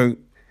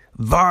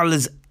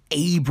 Verla's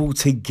able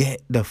to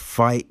get the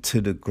fight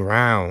to the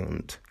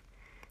ground,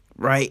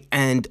 right?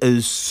 And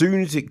as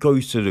soon as it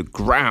goes to the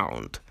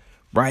ground,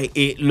 right,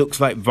 it looks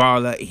like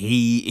Verla,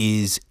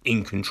 he is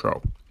in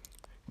control,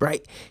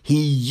 right?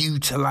 He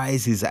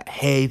utilizes a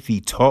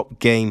heavy top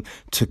game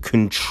to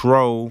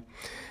control.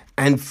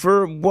 And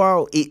for a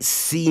while, it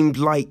seemed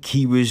like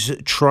he was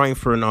trying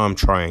for an arm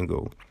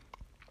triangle,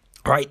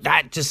 right?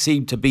 That just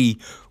seemed to be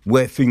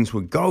where things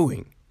were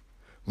going,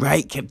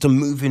 right? Kept him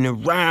moving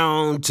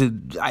around to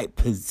like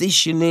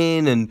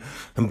positioning and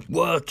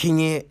working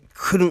it.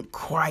 Couldn't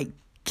quite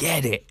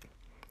get it.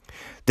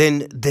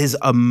 Then there's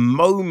a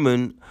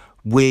moment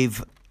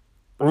with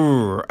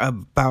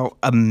about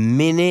a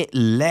minute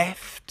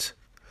left,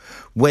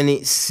 when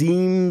it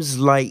seems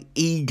like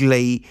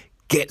Eagle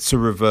gets a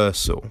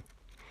reversal,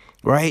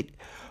 right?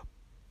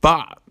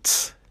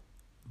 But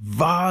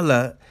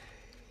Vala,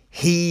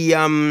 he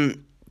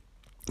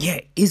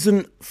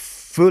isn't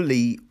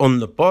fully on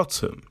the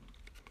bottom,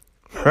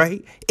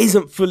 right?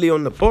 Isn't fully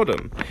on the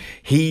bottom.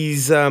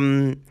 He's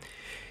to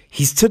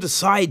the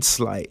side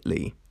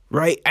slightly,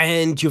 right?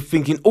 And you're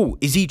thinking, oh,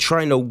 is he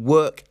trying to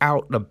work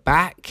out the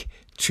back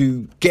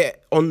to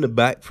get on the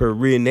back for a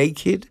rear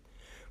naked?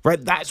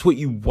 Right? That's what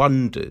you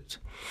wondered.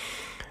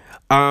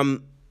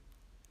 And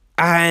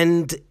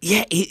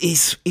yeah,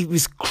 it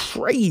was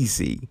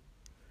crazy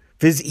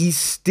because he's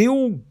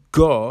still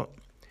got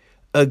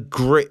a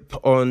grip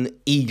on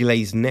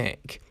Eagle's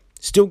neck.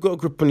 Still got a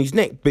grip on his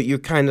neck, but you're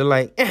kind of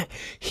like,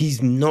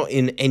 he's not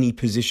in any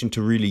position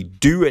to really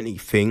do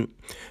anything.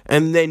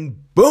 And then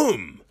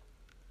boom,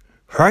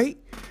 right?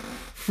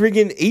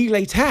 Friggin'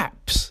 Eagle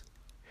taps.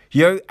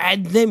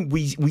 And then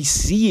we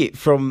see it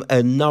from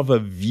another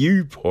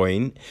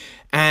viewpoint.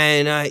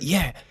 And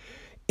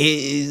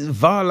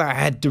Vala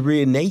had the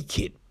rear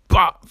naked,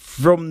 but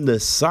from the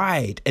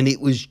side. And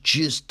it was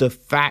just the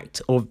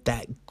fact of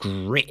that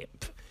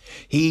grip.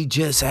 He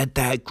just had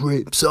that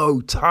grip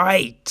so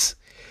tight.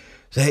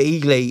 So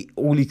Eagle,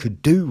 all he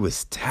could do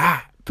was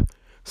tap.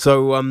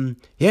 So,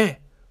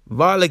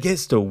 Vala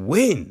gets the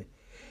win.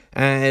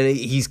 And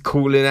he's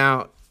calling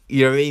out,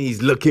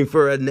 he's looking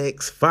for a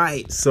next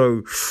fight.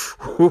 So,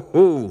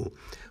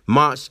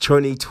 March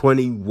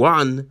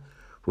 2021,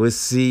 we'll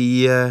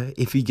see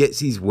if he gets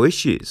his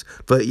wishes.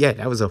 But yeah,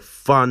 that was a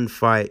fun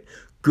fight.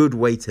 Good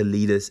way to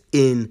lead us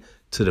into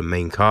the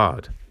main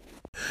card.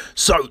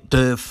 So,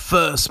 the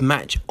first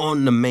match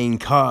on the main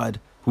card,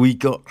 we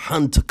got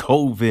Hunter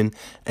Colvin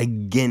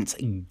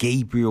against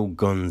Gabriel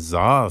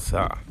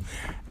Gonzaga.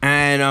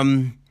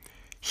 And,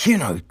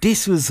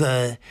 this is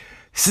an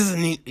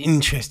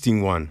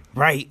interesting one,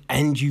 right?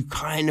 And you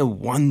kind of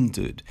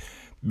wondered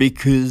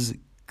because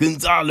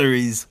Gonzaga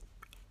is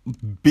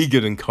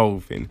bigger than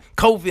Colvin.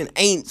 Colvin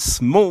ain't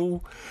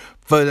small,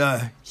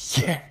 but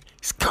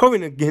he's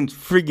going against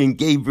friggin'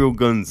 Gabriel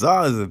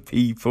Gonzaga,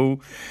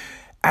 people.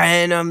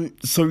 And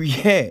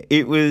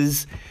it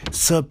was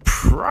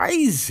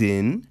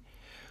surprising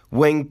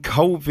when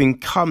Colvin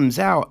comes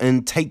out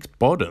and takes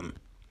bottom,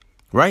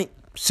 right?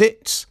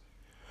 Sits.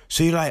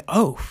 So you're like,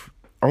 oh,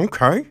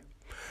 okay.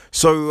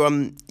 So,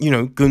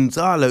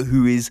 Gonzaga,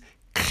 who is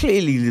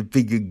clearly the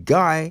bigger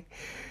guy,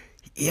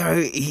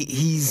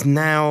 he's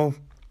now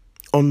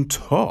on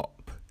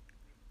top,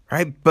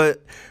 right?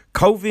 But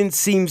Colvin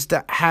seems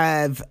to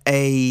have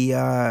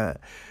a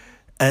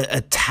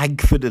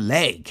tag for the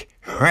leg,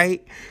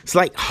 right? It's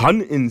like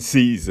hunting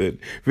season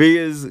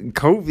because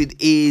Colvin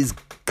is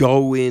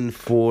going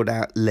for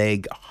that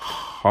leg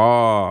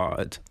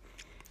hard,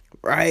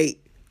 right?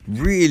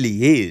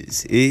 Really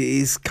is. It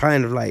is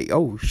kind of like,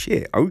 oh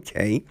shit,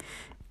 okay.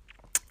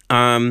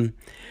 And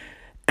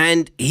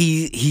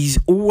he's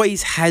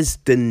always has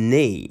the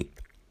knee,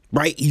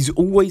 right? He's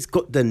always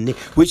got the knee,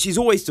 which is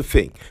always the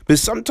thing. But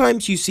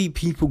sometimes you see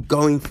people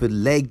going for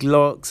leg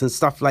locks and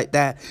stuff like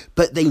that,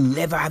 but they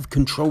never have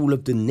control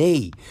of the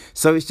knee.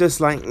 So it's just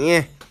like,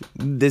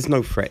 there's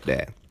no threat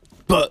there.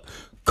 But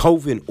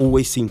Colvin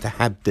always seemed to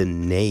have the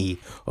knee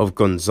of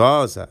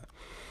Gonzaga,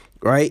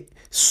 right?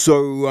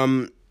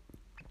 So,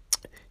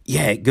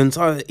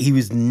 Gonzaga, he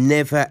was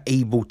never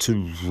able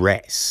to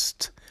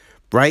rest,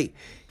 right?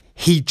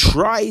 He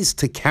tries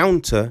to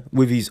counter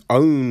with his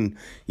own,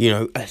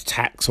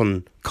 attacks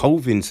on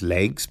Colvin's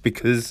legs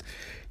because,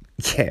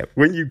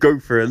 when you go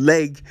for a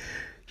leg,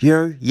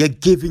 you're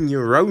giving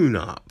your own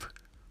up,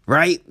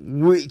 right?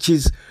 Which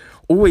is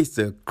always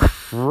the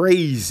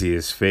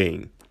craziest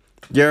thing.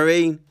 You know what I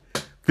mean?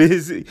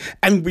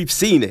 And we've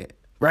seen it,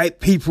 right?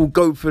 People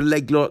go for a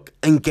leg lock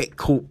and get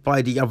caught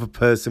by the other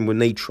person when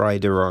they try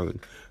their own,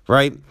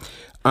 right?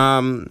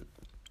 There's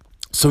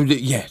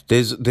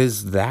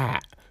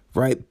that,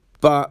 right?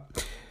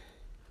 But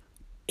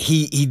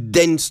he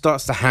then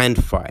starts the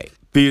hand fight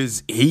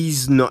because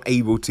he's not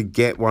able to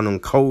get one on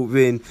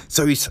Colvin.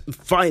 So he's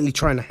finally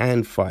trying to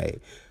hand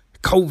fight.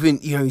 Colvin,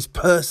 he's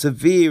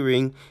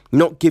persevering,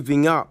 not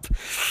giving up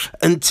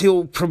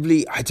until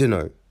probably, I don't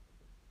know,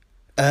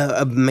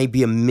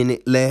 maybe a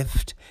minute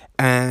left.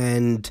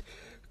 And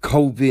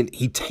Colvin,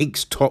 he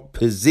takes top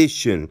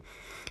position.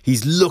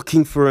 He's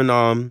looking for an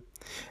arm.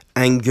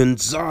 And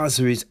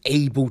Gonzaga is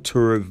able to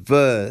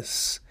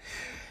reverse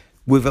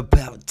with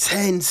about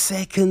 10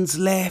 seconds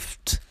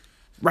left,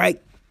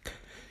 right?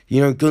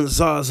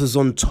 Gonzaga's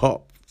on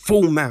top,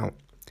 full mount.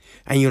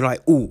 And you're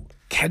like, oh,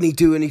 can he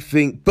do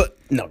anything? But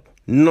no,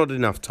 not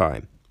enough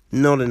time.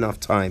 Not enough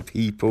time,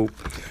 people.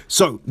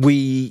 So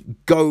we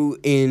go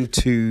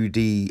into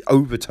the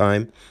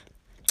overtime.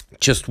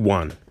 Just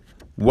one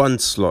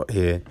slot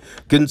here.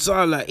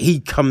 Gonzaga, he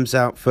comes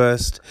out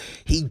first.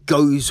 He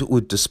goes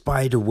with the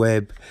spider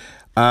web.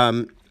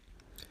 And,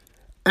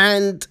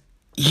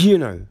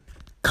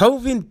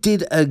 Colvin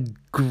did a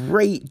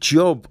great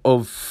job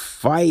of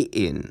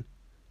fighting,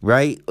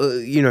 right?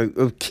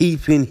 Of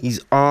keeping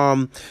his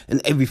arm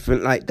and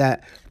everything like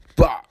that.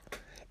 But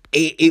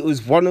it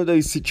was one of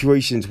those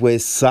situations where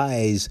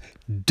size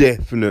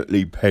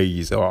definitely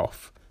pays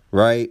off,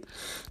 right?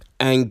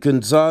 And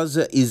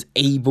Gonzaga is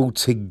able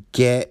to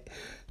get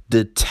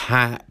the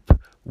tap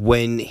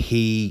when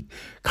he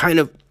kind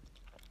of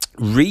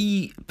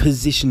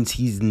repositions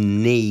his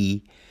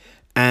knee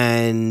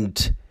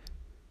and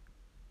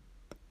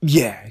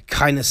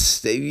kind of,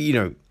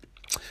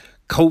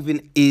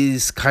 Colvin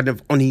is kind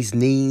of on his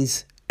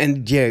knees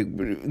and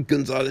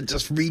Gonzaga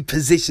just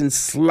repositions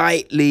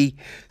slightly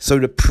so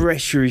the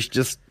pressure is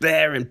just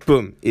there and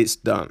boom, it's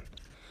done.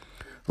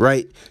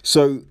 Right?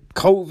 So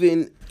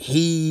Colvin,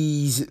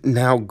 he's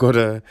now got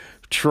to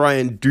try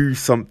and do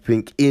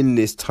something in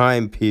this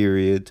time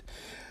period.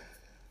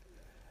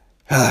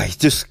 It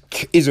just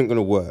isn't going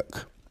to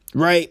work.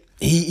 Right?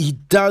 He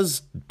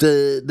does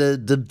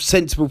the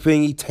sensible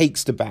thing. He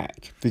takes the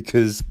back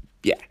because,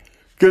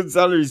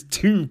 Gonzaga is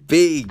too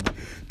big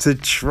to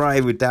try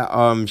with that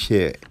arm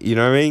shit. You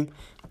know what I mean?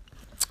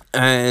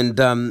 And,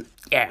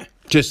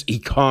 he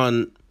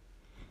can't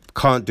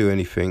do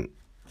anything.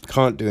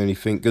 Can't do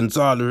anything.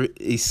 Gonzaga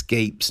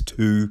escapes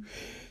too.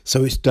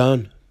 So it's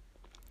done.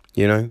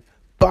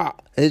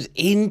 But an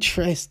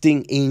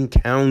interesting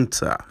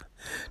encounter.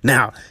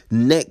 Now,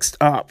 next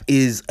up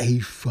is a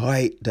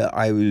fight that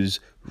I was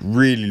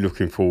really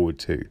looking forward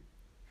to.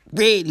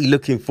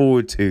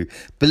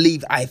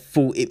 Believe I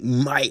thought it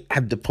might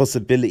have the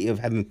possibility of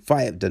having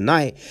fight of the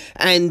night.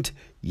 And,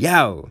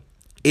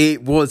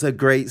 it was a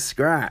great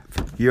scrap.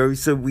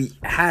 So we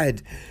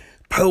had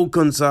Pearl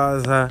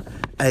Gonzaga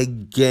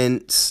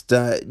against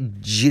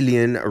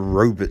Gillian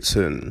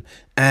Robertson.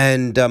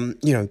 And,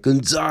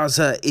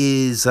 Gonzaga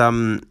is,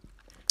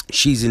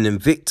 she's an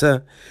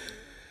Invicta.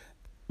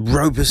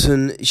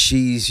 Robertson,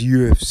 she's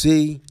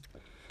UFC,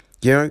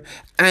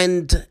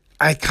 and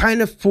I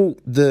kind of thought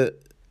that,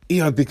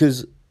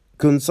 because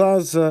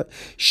Gonzaga,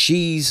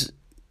 she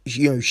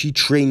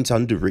trains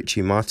under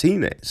Richie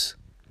Martinez,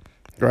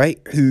 right,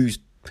 who's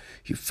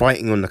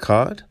fighting on the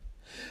card,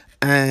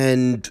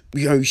 and,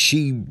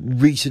 she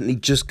recently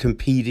just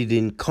competed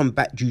in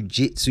combat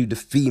jiu-jitsu, the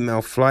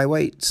female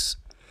flyweights,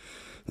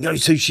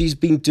 so she's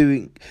been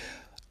doing...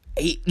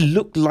 It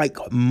looked like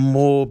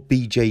more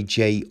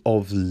BJJ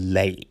of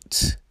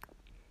late,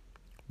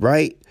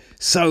 right?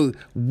 So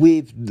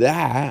with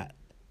that,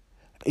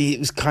 it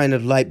was kind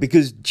of like,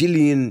 because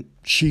Gillian,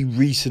 she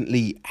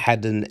recently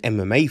had an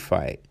MMA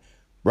fight,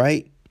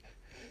 right?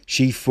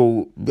 She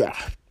fought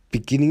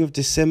beginning of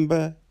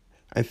December,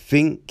 I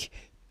think.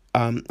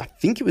 I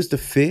think it was the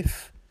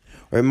 5th,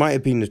 or it might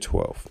have been the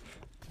 12th.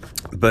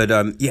 But,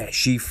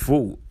 she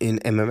fought in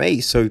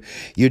MMA. So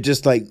you're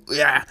just like,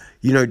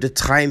 the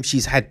time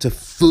she's had to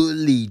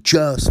fully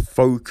just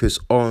focus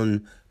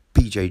on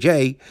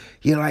BJJ,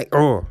 you're like,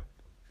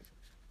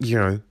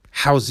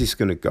 how's this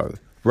going to go?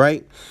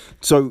 Right?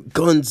 So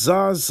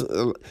Gonzalez,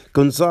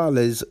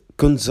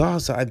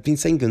 I've been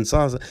saying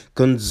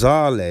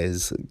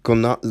Gonzalez,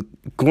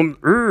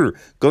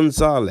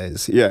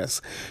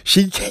 yes.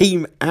 She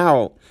came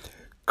out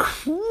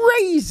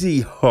crazy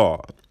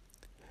hot.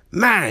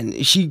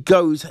 Man, she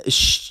goes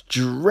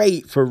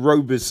straight for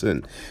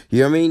Robertson.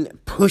 You know what I mean?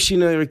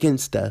 Pushing her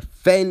against the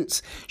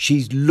fence.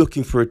 She's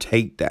looking for a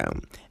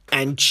takedown.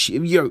 And,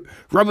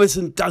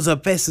 Robertson does her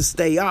best to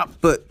stay up.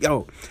 But,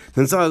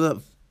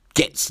 Gonzaga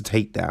gets the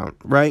takedown,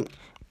 right?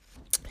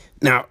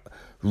 Now,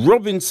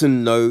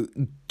 Robinson, though,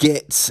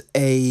 gets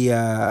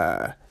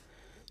a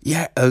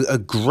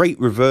great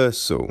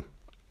reversal.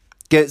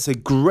 Gets a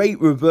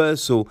great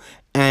reversal.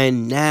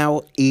 And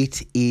now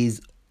it is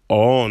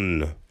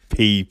on.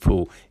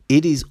 People,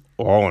 it is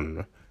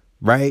on,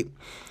 right?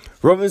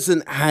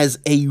 Robinson has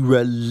a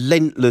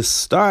relentless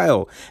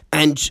style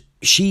and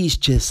she's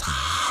just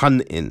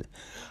hunting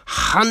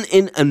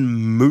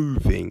and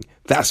moving.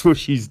 That's what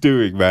she's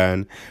doing,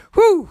 man.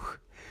 Whew,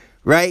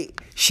 right?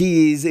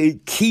 She is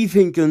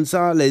keeping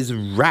Gonzalez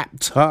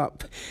wrapped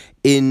up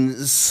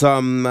in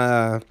some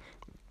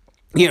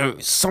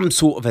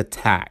sort of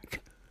attack,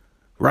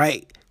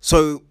 right?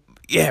 So,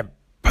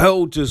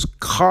 Pearl just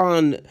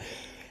can't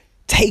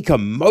take a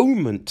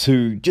moment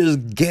to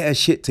just get her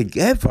shit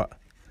together.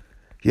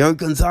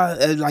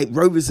 Gonzaga,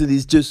 Robertson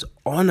is just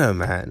on her,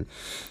 man.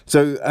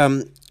 So,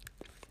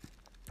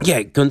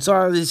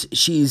 Gonzalez,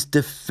 she's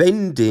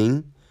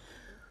defending,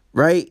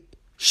 right?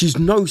 She's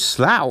no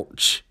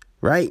slouch,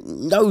 right?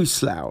 No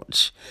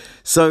slouch.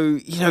 So,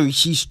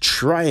 she's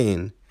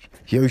trying.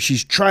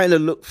 She's trying to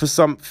look for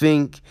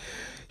something,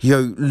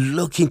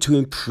 looking to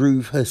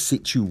improve her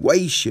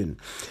situation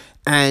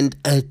and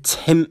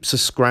attempts a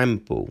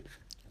scramble.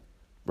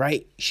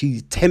 Right? She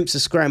attempts a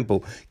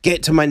scramble.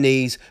 Get to my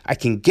knees. I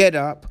can get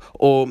up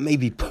or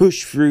maybe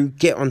push through,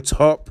 get on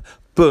top.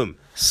 Boom.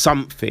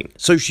 Something.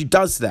 So she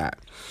does that.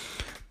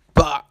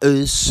 But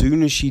as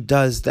soon as she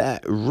does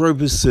that,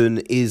 Robertson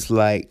is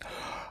like,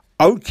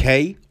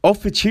 okay,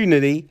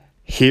 opportunity.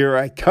 Here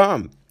I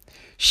come.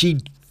 She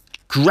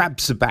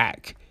grabs the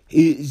back.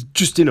 It's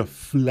just in a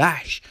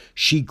flash.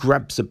 She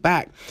grabs the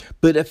back.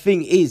 But the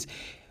thing is,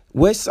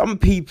 where some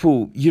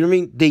people, you know what I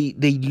mean, they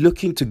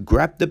looking to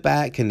grab the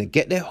back and they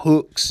get their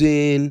hooks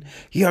in,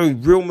 you know,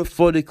 real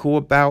methodical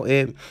about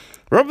it.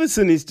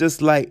 Robinson is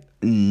just like,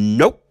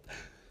 nope.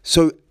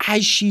 So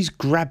as she's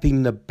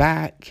grabbing the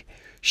back,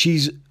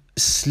 she's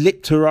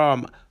slipped her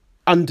arm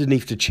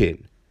underneath the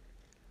chin.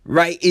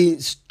 Right?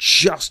 It's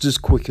just as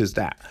quick as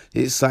that.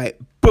 It's like,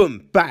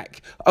 boom,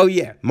 back. Oh,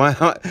 yeah, my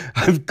heart,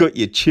 I've got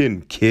your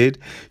chin, kid.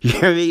 You know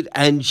what I mean?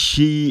 And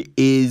she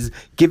is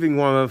giving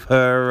one of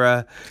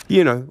her,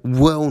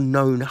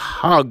 well-known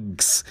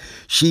hugs.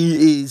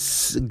 She is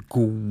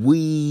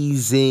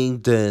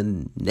squeezing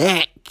the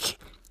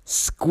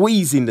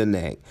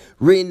neck.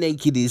 Rear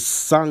naked is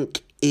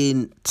sunk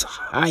in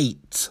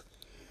tight.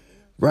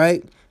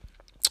 Right?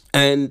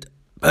 And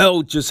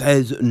Pearl just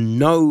has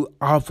no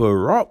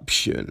other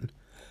option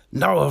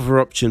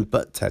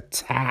but to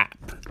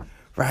tap,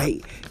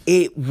 right?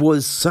 It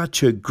was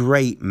such a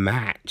great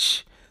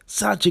match.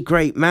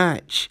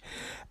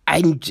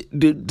 And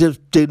the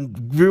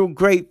real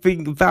great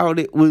thing about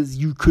it was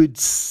you could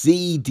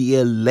see the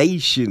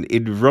elation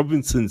in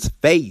Robinson's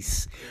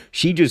face.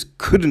 She just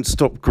couldn't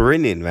stop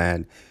grinning,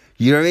 man.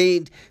 You know what I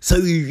mean? So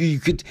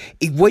you could,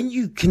 when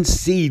you can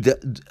see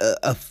that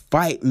a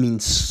fight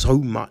means so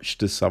much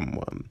to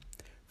someone,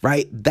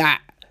 right?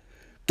 That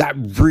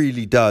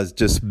really does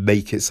just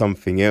make it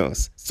something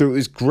else. So it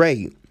was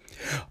great.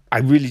 I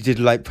really did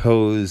like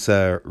Pearl's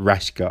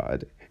rash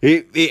guard.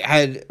 It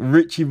had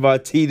Richie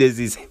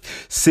Martinez's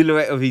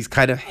silhouette of his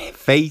kind of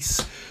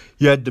face.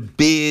 You had the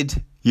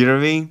beard, you know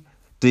what I mean?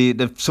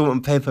 The salt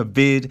and pepper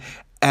beard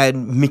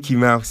and Mickey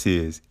Mouse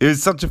ears. It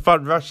was such a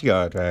fun rush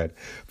guard, man.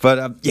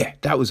 But yeah,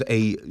 that was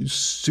a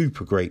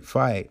super great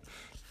fight.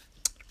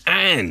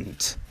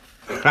 And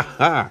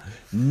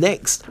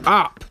next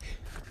up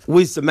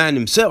was the man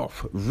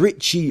himself,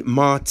 Richie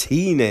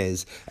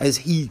Martinez, as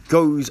he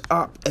goes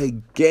up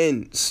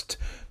against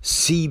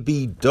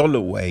CB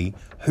Dollaway,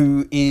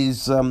 who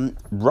is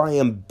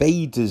Ryan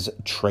Bader's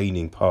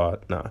training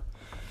partner.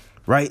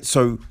 Right,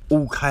 so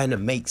all kind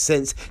of makes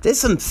sense. There's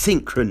some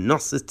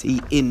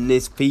synchronicity in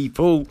this,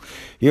 people.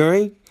 You know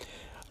what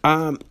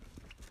I mean?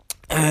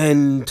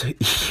 And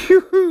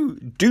you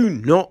do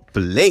not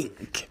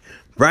blink.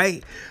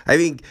 Right? I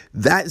think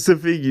that's the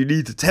thing you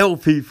need to tell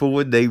people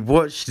when they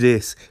watch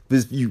this.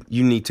 Because you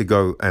need to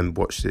go and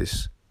watch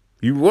this.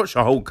 You watch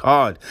the whole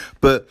card.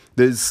 But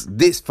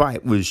this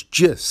fight was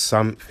just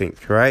something,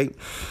 right?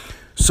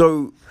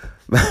 So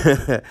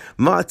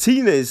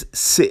Martinez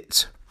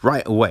sits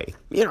right away,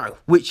 you know,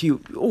 which he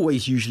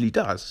always usually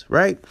does,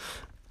 right?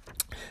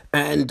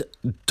 And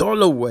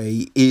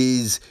Dollaway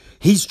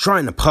he's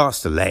trying to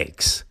pass the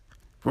legs,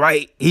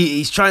 right?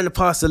 He's trying to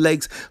pass the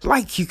legs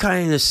like you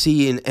kind of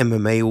see in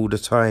MMA all the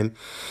time.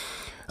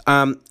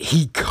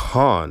 He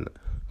can't,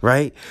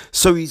 right?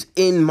 So he's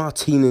in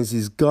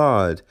Martinez's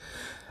guard,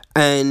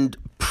 and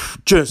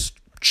just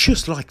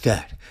like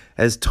that,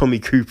 as Tommy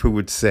Cooper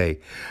would say.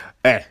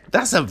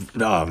 That's an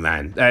old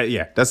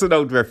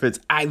reference.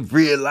 I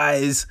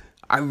realize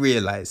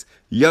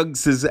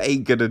youngsters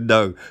ain't gonna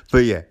know, but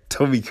yeah,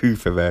 Tommy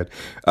Cooper, man.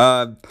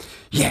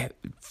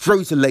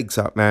 Throws the legs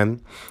up,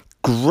 man,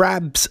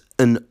 grabs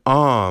an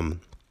arm,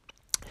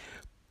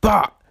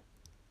 but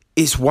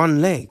it's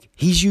one leg.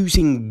 He's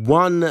using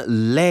one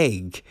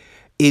leg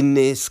in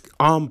this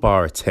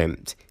armbar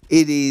attempt.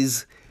 It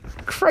is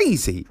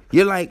crazy.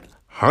 You're like,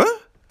 huh?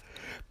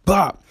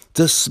 But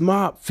the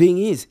smart thing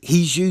is,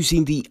 he's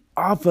using the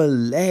other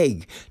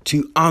leg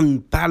to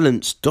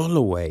unbalance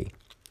Dollaway,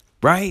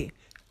 right?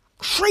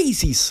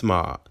 Crazy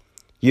smart,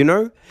 you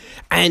know?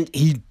 And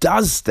he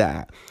does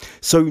that.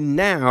 So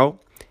now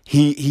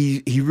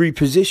he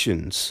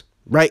repositions,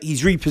 right?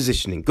 He's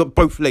repositioning, got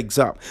both legs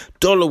up.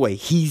 Dollaway,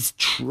 he's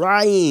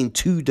trying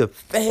to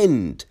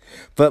defend,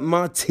 but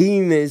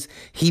Martinez,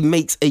 he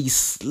makes a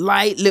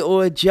slight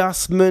little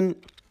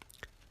adjustment.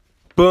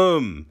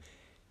 Boom.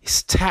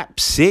 It's Tap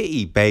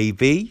City,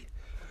 baby.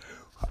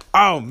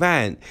 Oh,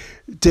 man.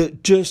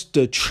 Just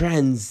the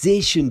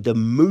transition, the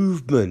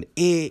movement,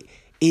 it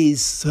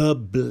is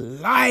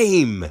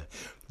sublime.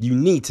 You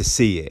need to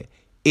see it.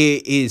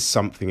 It is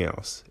something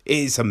else. It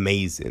is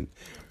amazing.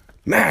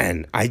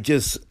 Man, I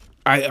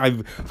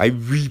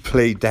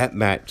replayed that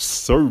match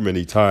so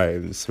many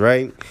times,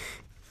 right?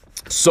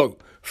 So,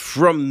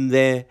 from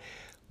there,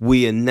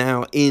 we are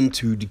now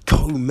into the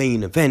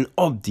co-main event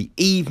of the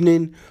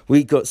evening.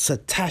 We got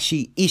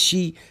Satoshi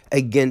Ishii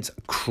against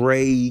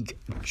Craig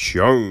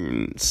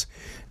Jones.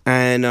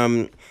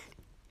 And,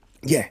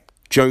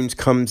 Jones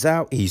comes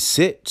out. He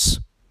sits,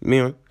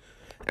 you know,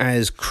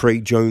 as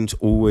Craig Jones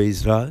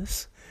always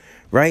does,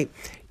 right?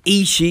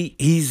 Ishii,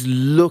 he's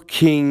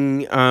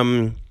looking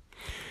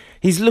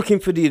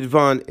for the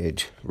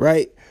advantage,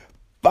 right?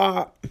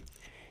 But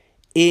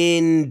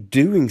in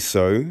doing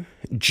so,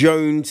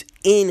 Jones,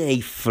 in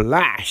a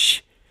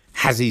flash,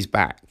 has his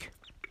back.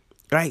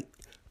 Right?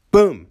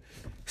 Boom.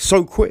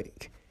 So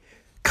quick.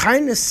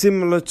 Kind of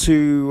similar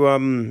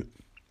to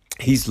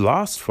his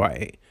last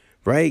fight,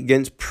 right?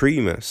 Against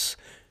Primus.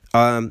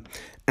 And,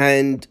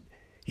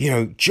 you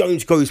know,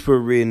 Jones goes for a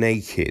rear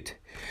naked.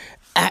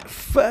 at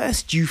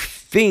first you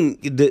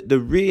think that the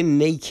rear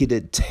naked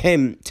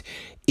attempt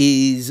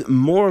is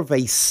more of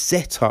a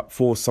setup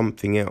for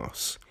something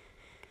else,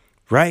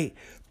 right?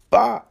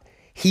 But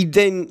you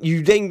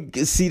then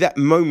see that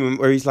moment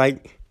where he's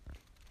like,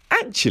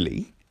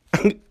 actually,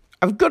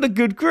 I've got a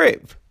good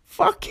grip.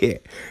 Fuck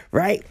it,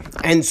 right?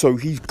 And so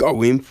he's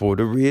going for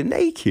the rear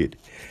naked.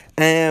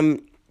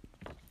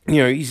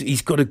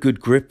 He's got a good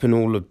grip and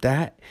all of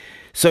that.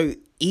 So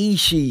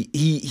Ishii,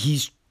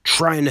 he's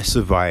trying to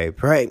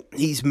survive, right?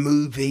 He's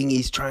moving,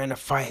 he's trying to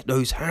fight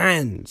those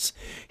hands.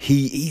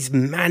 He's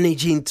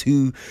managing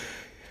to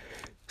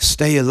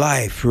stay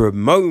alive for a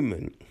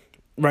moment,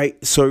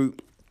 right? So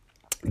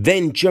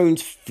then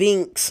Jones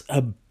thinks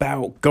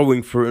about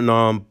going for an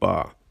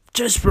armbar.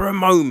 Just for a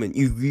moment,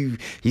 you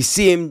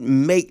see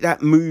him make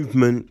that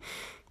movement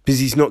because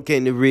he's not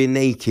getting the rear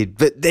naked.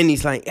 But then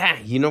he's like,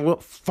 you know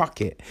what? Fuck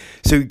it.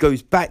 So he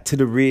goes back to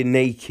the rear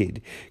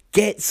naked,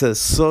 gets a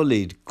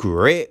solid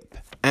grip,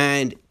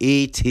 and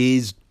it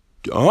is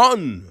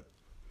done.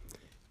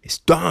 It's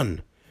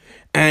done.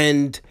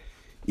 And,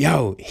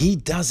 he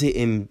does it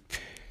in,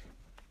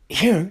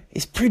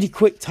 it's pretty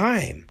quick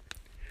time.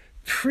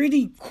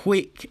 Pretty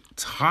quick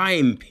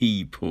time,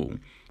 people.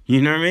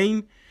 You know what I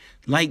mean?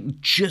 Like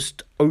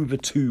just over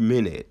 2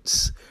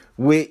 minutes,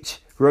 which,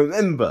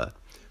 remember,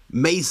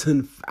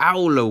 Mason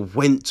Fowler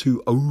went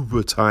to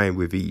overtime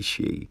with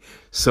Ishii.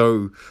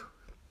 So,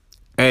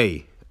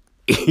 hey,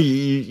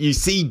 you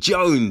see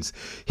Jones,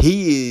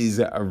 he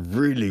is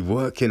really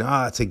working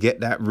hard to get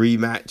that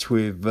rematch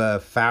with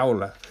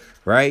Fowler,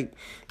 right?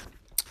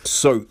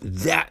 So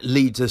that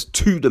leads us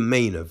to the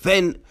main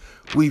event.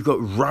 We've got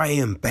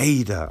Ryan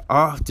Bader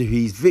after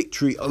his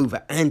victory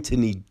over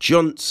Anthony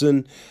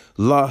Johnson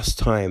last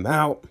time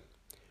out.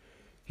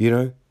 He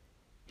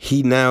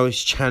now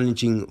is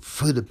challenging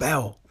for the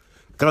belt,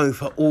 going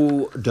for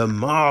all the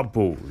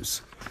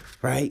marbles,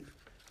 right,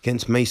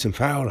 against Mason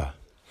Fowler.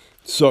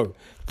 So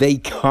they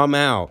come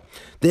out.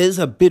 There's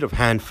a bit of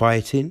hand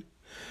fighting.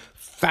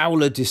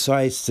 Fowler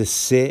decides to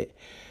sit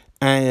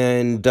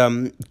and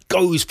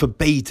goes for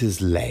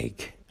Bader's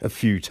leg a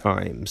few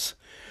times,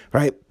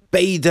 right?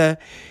 Bader,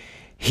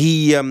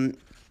 he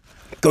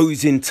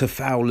goes into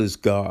Fowler's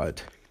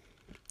guard,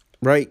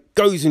 right?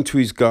 Goes into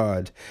his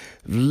guard,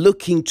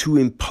 looking to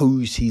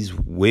impose his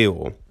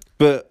will.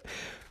 But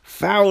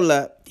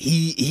Fowler,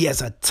 he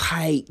has a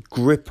tight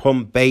grip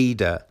on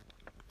Bader.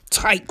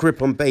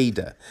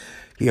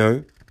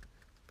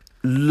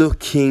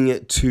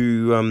 Looking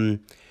to,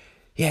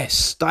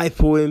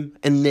 stifle him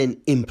and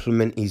then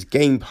implement his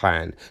game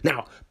plan.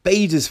 Now,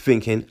 Bader's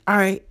thinking, all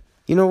right,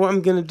 you know what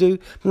I'm going to do?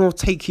 I'm going to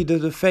take you to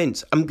the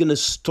fence. I'm going to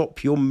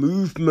stop your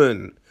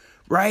movement,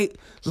 right?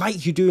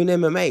 Like you do in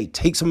MMA.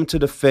 Take someone to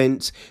the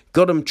fence,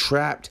 got them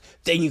trapped,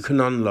 then you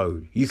can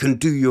unload. You can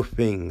do your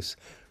things,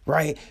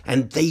 right?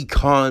 And they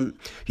can't,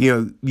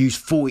 use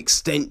full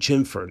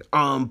extension for an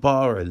arm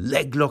bar, a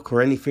leg lock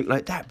or anything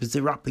like that because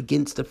they're up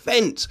against the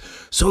fence.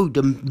 So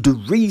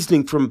the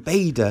reasoning from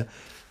Bader,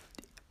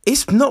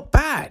 it's not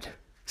bad.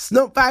 It's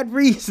not bad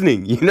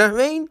reasoning, you know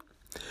what I mean?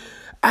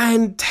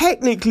 And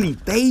technically,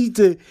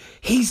 Bader,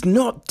 he's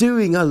not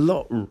doing a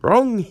lot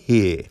wrong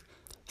here.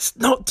 He's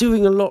not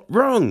doing a lot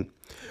wrong.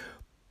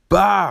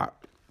 But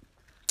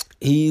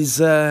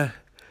he's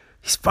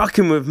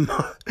fucking with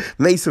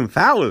Mason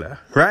Fowler,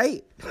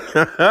 right?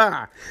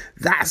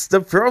 That's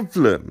the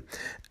problem.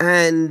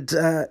 And,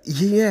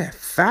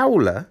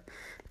 Fowler,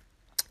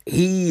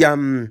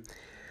 because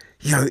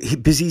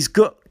he's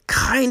got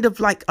kind of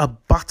like a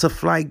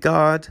butterfly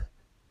guard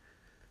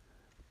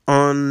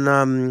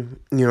on,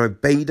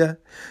 Bader,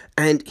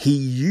 and he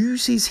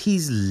uses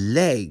his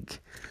leg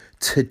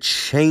to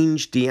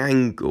change the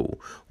angle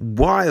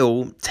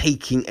while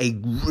taking a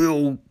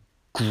real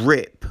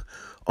grip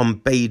on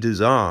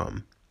Bader's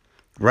arm,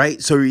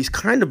 right? So he's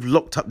kind of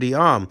locked up the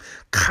arm,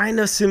 kind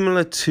of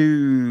similar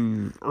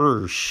to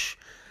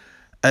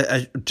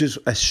just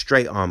a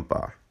straight arm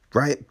bar,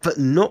 right? But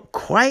not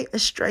quite a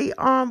straight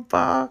arm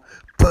bar,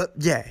 but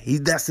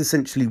that's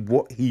essentially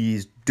what he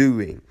is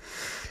doing.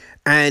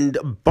 And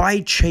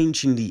by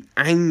changing the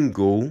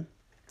angle,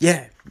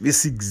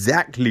 it's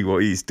exactly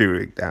what he's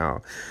doing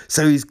now.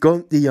 So he's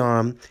got the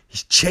arm,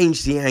 he's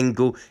changed the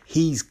angle,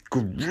 he's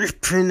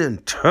gripping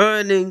and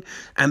turning,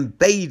 and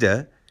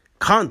Bader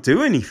can't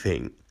do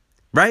anything,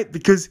 right?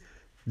 Because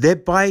they're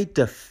by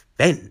the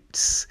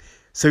fence,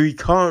 so he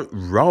can't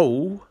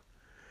roll.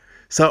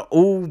 So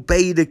all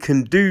Bader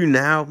can do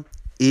now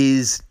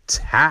is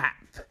tap.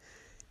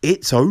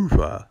 It's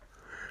over.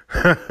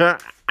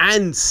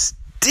 And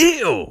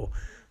still,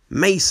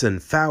 Mason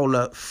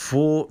Fowler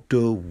for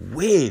the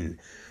win.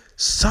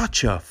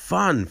 Such a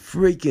fun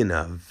freaking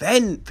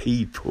event,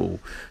 people.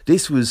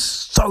 This was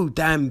so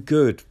damn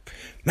good.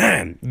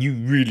 Man, you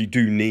really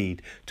do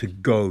need to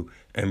go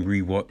and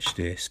rewatch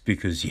this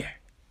because,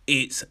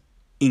 it's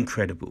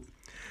incredible.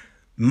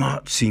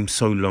 March seems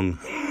so long.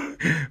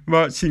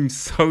 March seems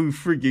so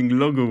freaking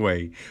long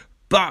away.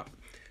 But,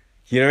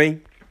 you know what I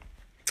mean?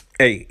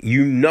 Hey,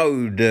 you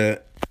know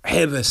that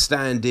Ever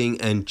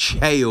Standing and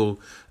Chael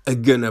are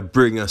gonna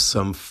bring us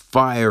some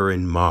fire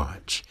in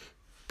March.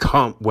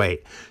 Can't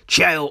wait.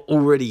 Chael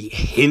already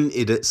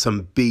hinted at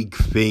some big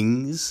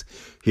things,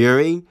 you know what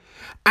I mean?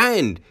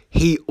 And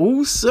he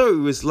also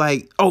was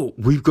like, oh,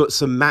 we've got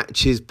some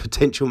matches,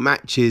 potential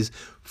matches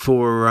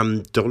for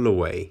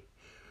Dollaway,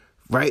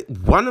 right?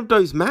 One of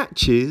those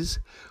matches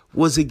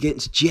was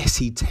against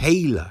Jesse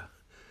Taylor,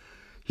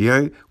 you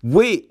know,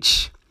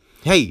 which,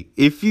 hey,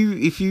 if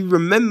you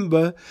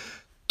remember,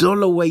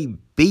 Dollaway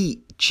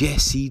beat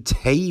Jesse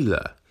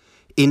Taylor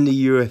in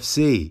the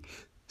UFC.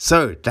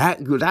 So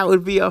that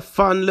would be a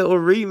fun little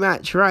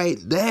rematch right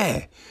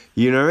there.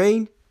 You know what I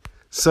mean?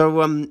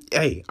 So,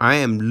 hey, I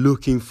am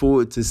looking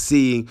forward to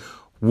seeing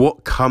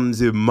what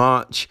comes in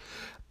March.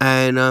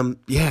 And,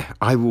 yeah,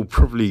 I will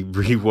probably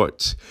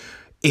rewatch,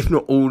 if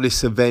not all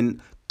this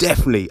event,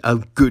 definitely a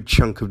good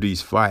chunk of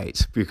these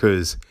fights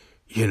because,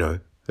 you know,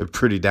 they're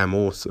pretty damn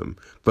awesome.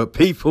 But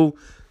people,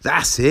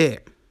 that's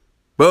it.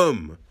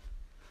 Boom.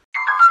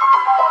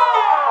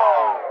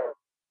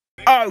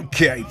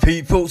 Okay,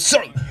 people,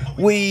 so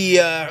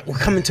we're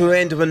coming to the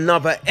end of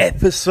another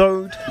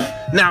episode.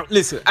 Now,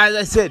 listen, as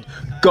I said,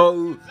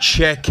 go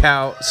check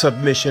out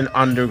Submission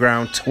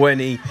Underground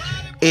 20.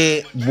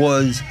 It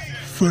was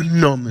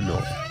phenomenal,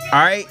 all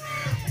right?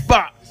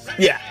 But,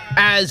 yeah,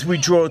 as we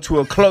draw to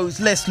a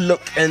close, let's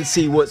look and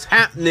see what's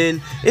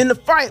happening in the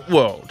fight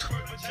world.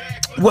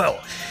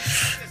 Well,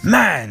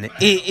 man,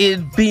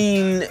 it'd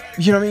been,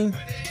 you know what I mean,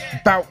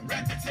 about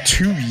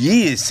 2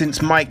 years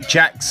since Mike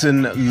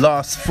Jackson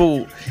last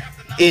fought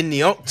in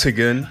the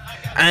octagon,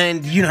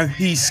 and you know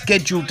he's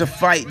scheduled to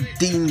fight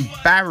Dean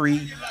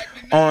Barry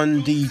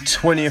on the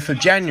 20th of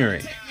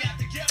January.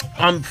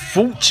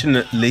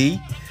 Unfortunately,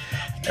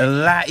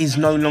 that is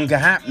no longer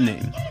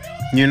happening,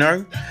 you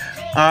know.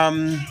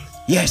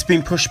 Yeah, it's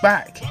been pushed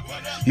back.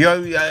 You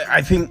know,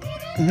 I think,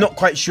 not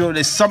quite sure,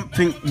 there's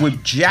something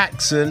with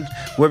Jackson,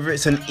 whether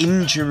it's an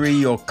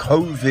injury or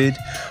COVID,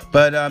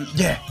 but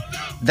yeah,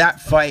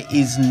 that fight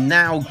is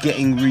now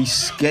getting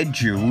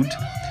rescheduled.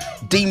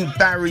 Dean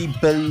Barry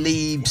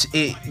believes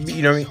it,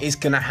 you know, it's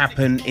going to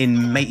happen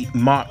in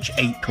March,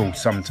 April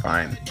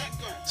sometime.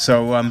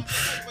 So,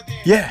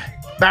 yeah,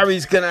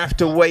 Barry's going to have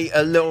to wait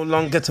a little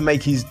longer to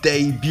make his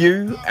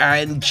debut,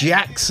 and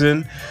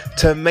Jackson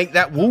to make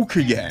that walk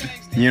again,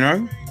 you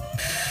know.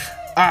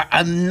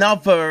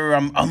 Another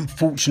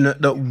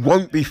unfortunate that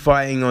won't be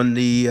fighting on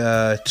the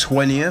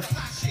 20th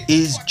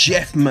is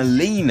Jeff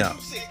Molina.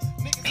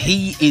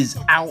 He is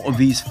out of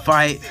his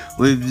fight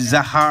with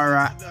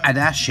Zahara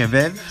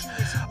Adashev.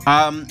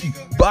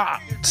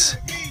 But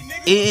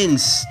in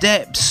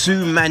steps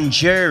Sue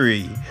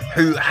Mangieri,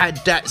 who had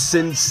that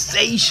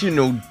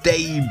sensational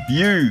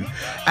debut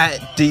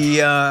at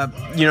the,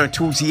 you know,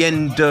 towards the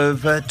end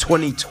of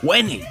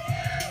 2020.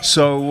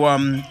 So,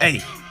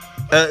 hey,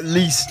 at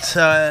least,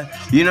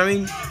 you know what I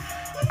mean?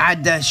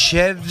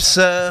 Adashev's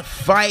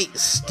fight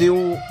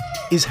still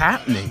is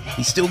happening.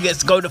 He still gets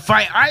to go to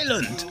Fight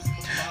Island.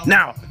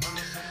 Now,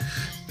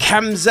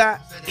 Khamzat,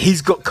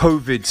 he's got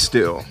COVID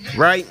still,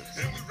 right?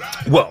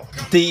 Well,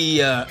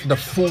 the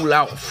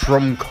fallout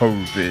from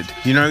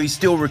COVID, you know, he's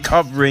still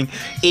recovering.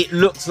 It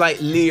looks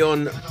like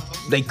Leon,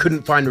 they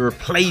couldn't find a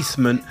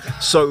replacement.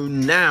 So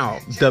now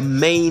the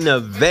main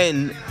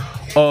event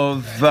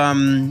of,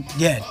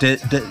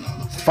 the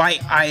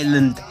Fight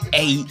Island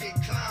 8,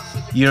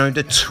 you know,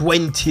 the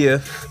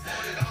 20th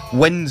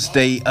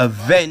Wednesday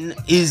event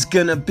is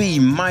gonna be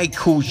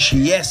Michael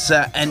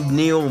Chiesa and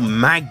Neil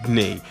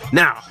Magny.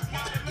 Now,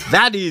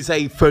 that is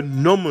a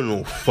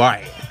phenomenal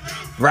fight,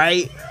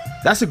 right?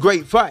 That's a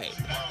great fight.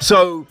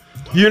 So,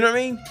 you know what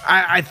I mean?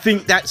 I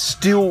think that's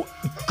still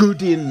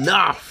good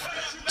enough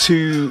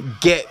to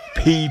get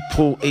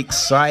people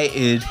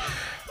excited.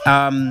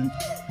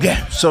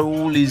 Yeah, so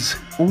all is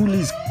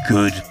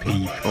good,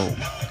 people.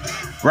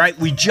 Right,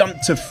 we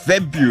jump to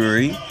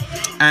February,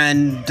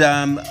 and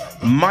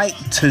Mike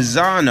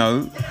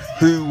Tazzano,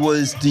 who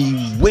was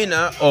the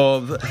winner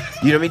of,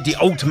 you know what I mean, the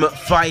Ultimate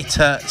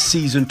Fighter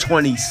Season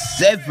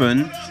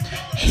 27,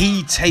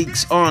 he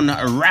takes on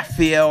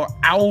Rafael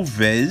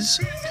Alves,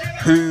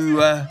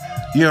 who,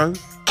 you know,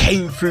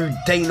 came through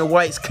Dana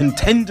White's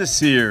Contender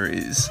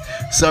Series.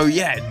 So,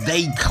 yeah,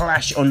 they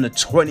clash on the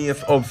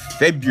 20th of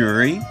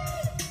February.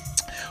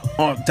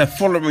 The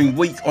following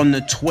week, on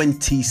the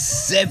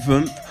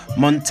 27th,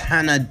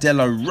 Montana De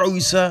La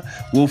Rosa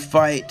will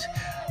fight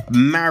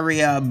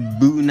Maria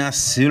Buna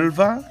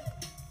Silva.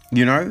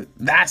 You know,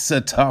 that's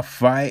a tough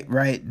fight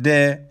right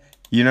there.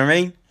 You know what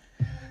I mean?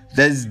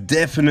 There's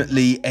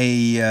definitely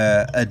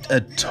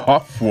a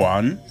tough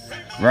one,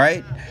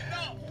 right?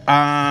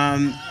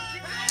 I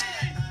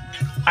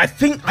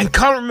think, I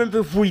can't remember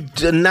if we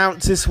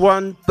announced this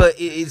one, but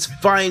it is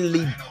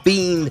finally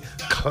been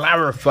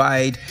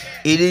clarified.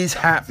 It is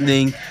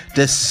happening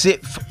the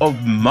 6th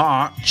of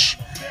March,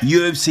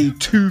 UFC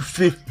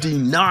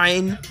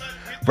 259,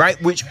 right,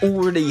 which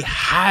already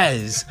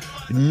has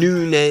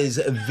Nunes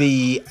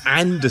v.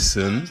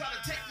 Anderson,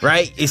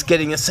 right? It's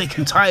getting a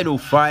second title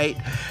fight.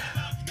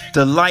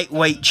 the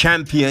lightweight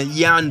champion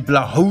Jan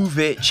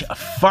Blachowicz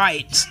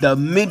fights the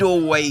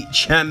middleweight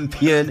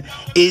champion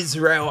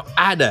Israel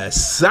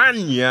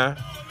Adesanya.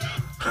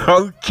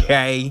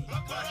 Okay,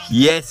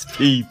 yes,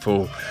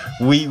 people,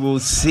 we will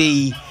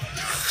see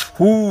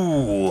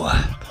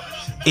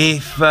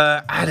if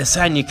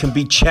Adesanya can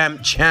be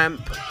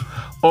champ,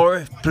 or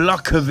if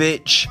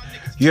Blachowicz,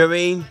 you know what I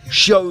mean,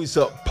 shows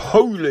that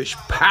Polish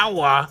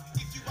power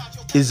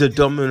is a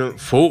dominant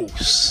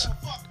force,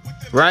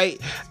 right?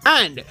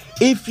 And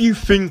if you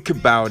think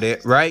about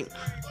it, right,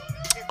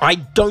 I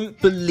don't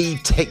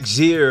believe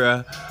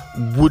Teixeira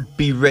would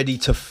be ready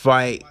to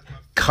fight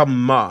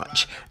come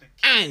March,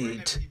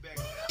 and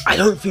I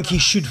don't think he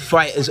should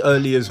fight as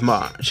early as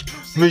March,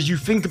 because you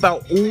think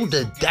about all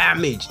the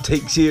damage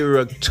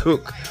Teixeira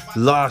took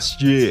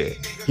last year.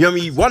 You know what I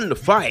mean? He won the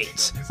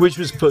fights, which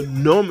was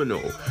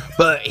phenomenal,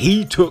 but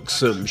he took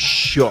some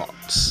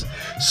shots.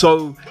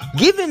 So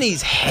giving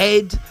his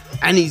head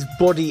and his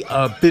body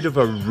a bit of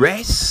a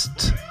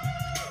rest,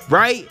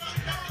 right?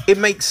 It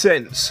makes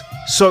sense.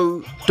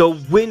 So the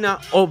winner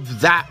of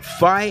that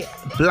fight,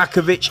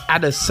 Blachowicz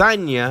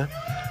Adesanya,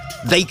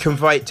 they can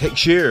fight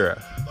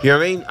Teixeira. You know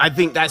what I mean? I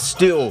think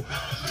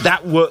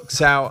that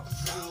works out,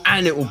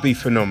 and it will be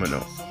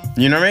phenomenal.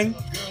 You know what I mean?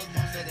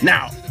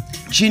 Now,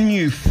 Jin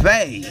Yu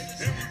Fei,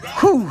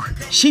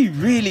 she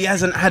really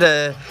hasn't had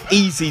a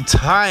easy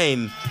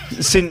time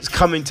since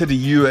coming to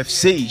the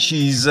UFC.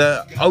 She's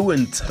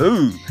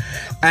 0-2,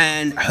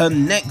 and her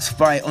next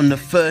fight on the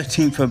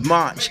 13th of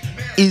March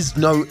is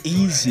no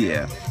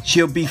easier.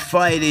 She'll be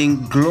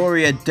fighting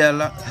Gloria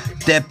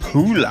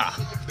Depula,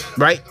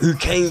 right, who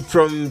came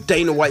from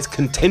Dana White's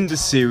Contender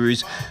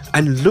Series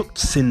and looked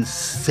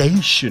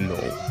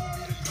sensational.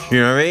 You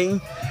know what I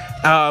mean?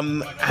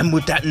 And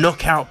with that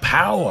knockout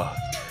power.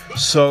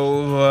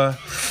 So,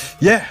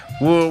 yeah,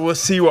 we'll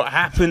see what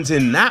happens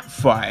in that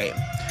fight.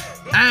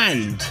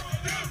 And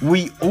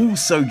we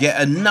also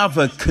get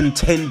another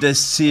Contender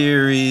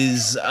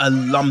Series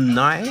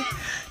alumni,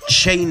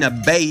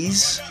 Shayna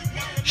Baszler.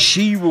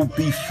 She will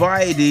be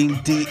fighting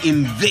the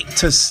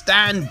Invicta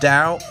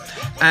standout,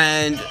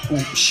 and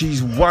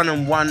she's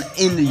 1-1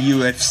 in the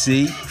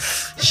UFC.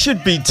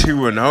 Should be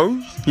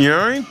 2-0, you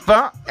know,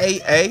 but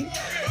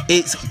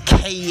it's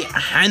Kay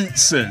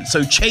Hansen.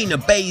 So Shayna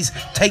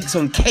Baszler takes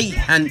on Kay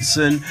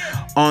Hansen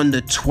on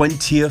the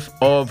 20th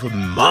of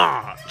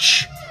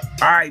March.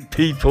 Alright,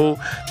 people,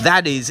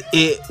 that is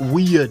it.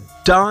 We are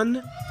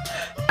done.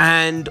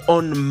 And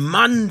on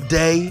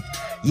Monday,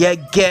 you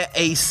get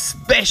a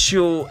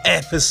special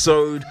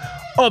episode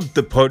of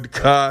the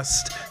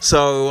podcast.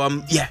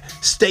 So,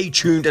 stay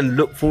tuned and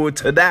look forward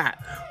to that.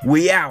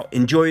 We out.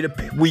 Enjoy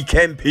the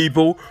weekend,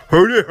 people.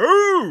 Hooty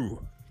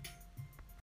hoo!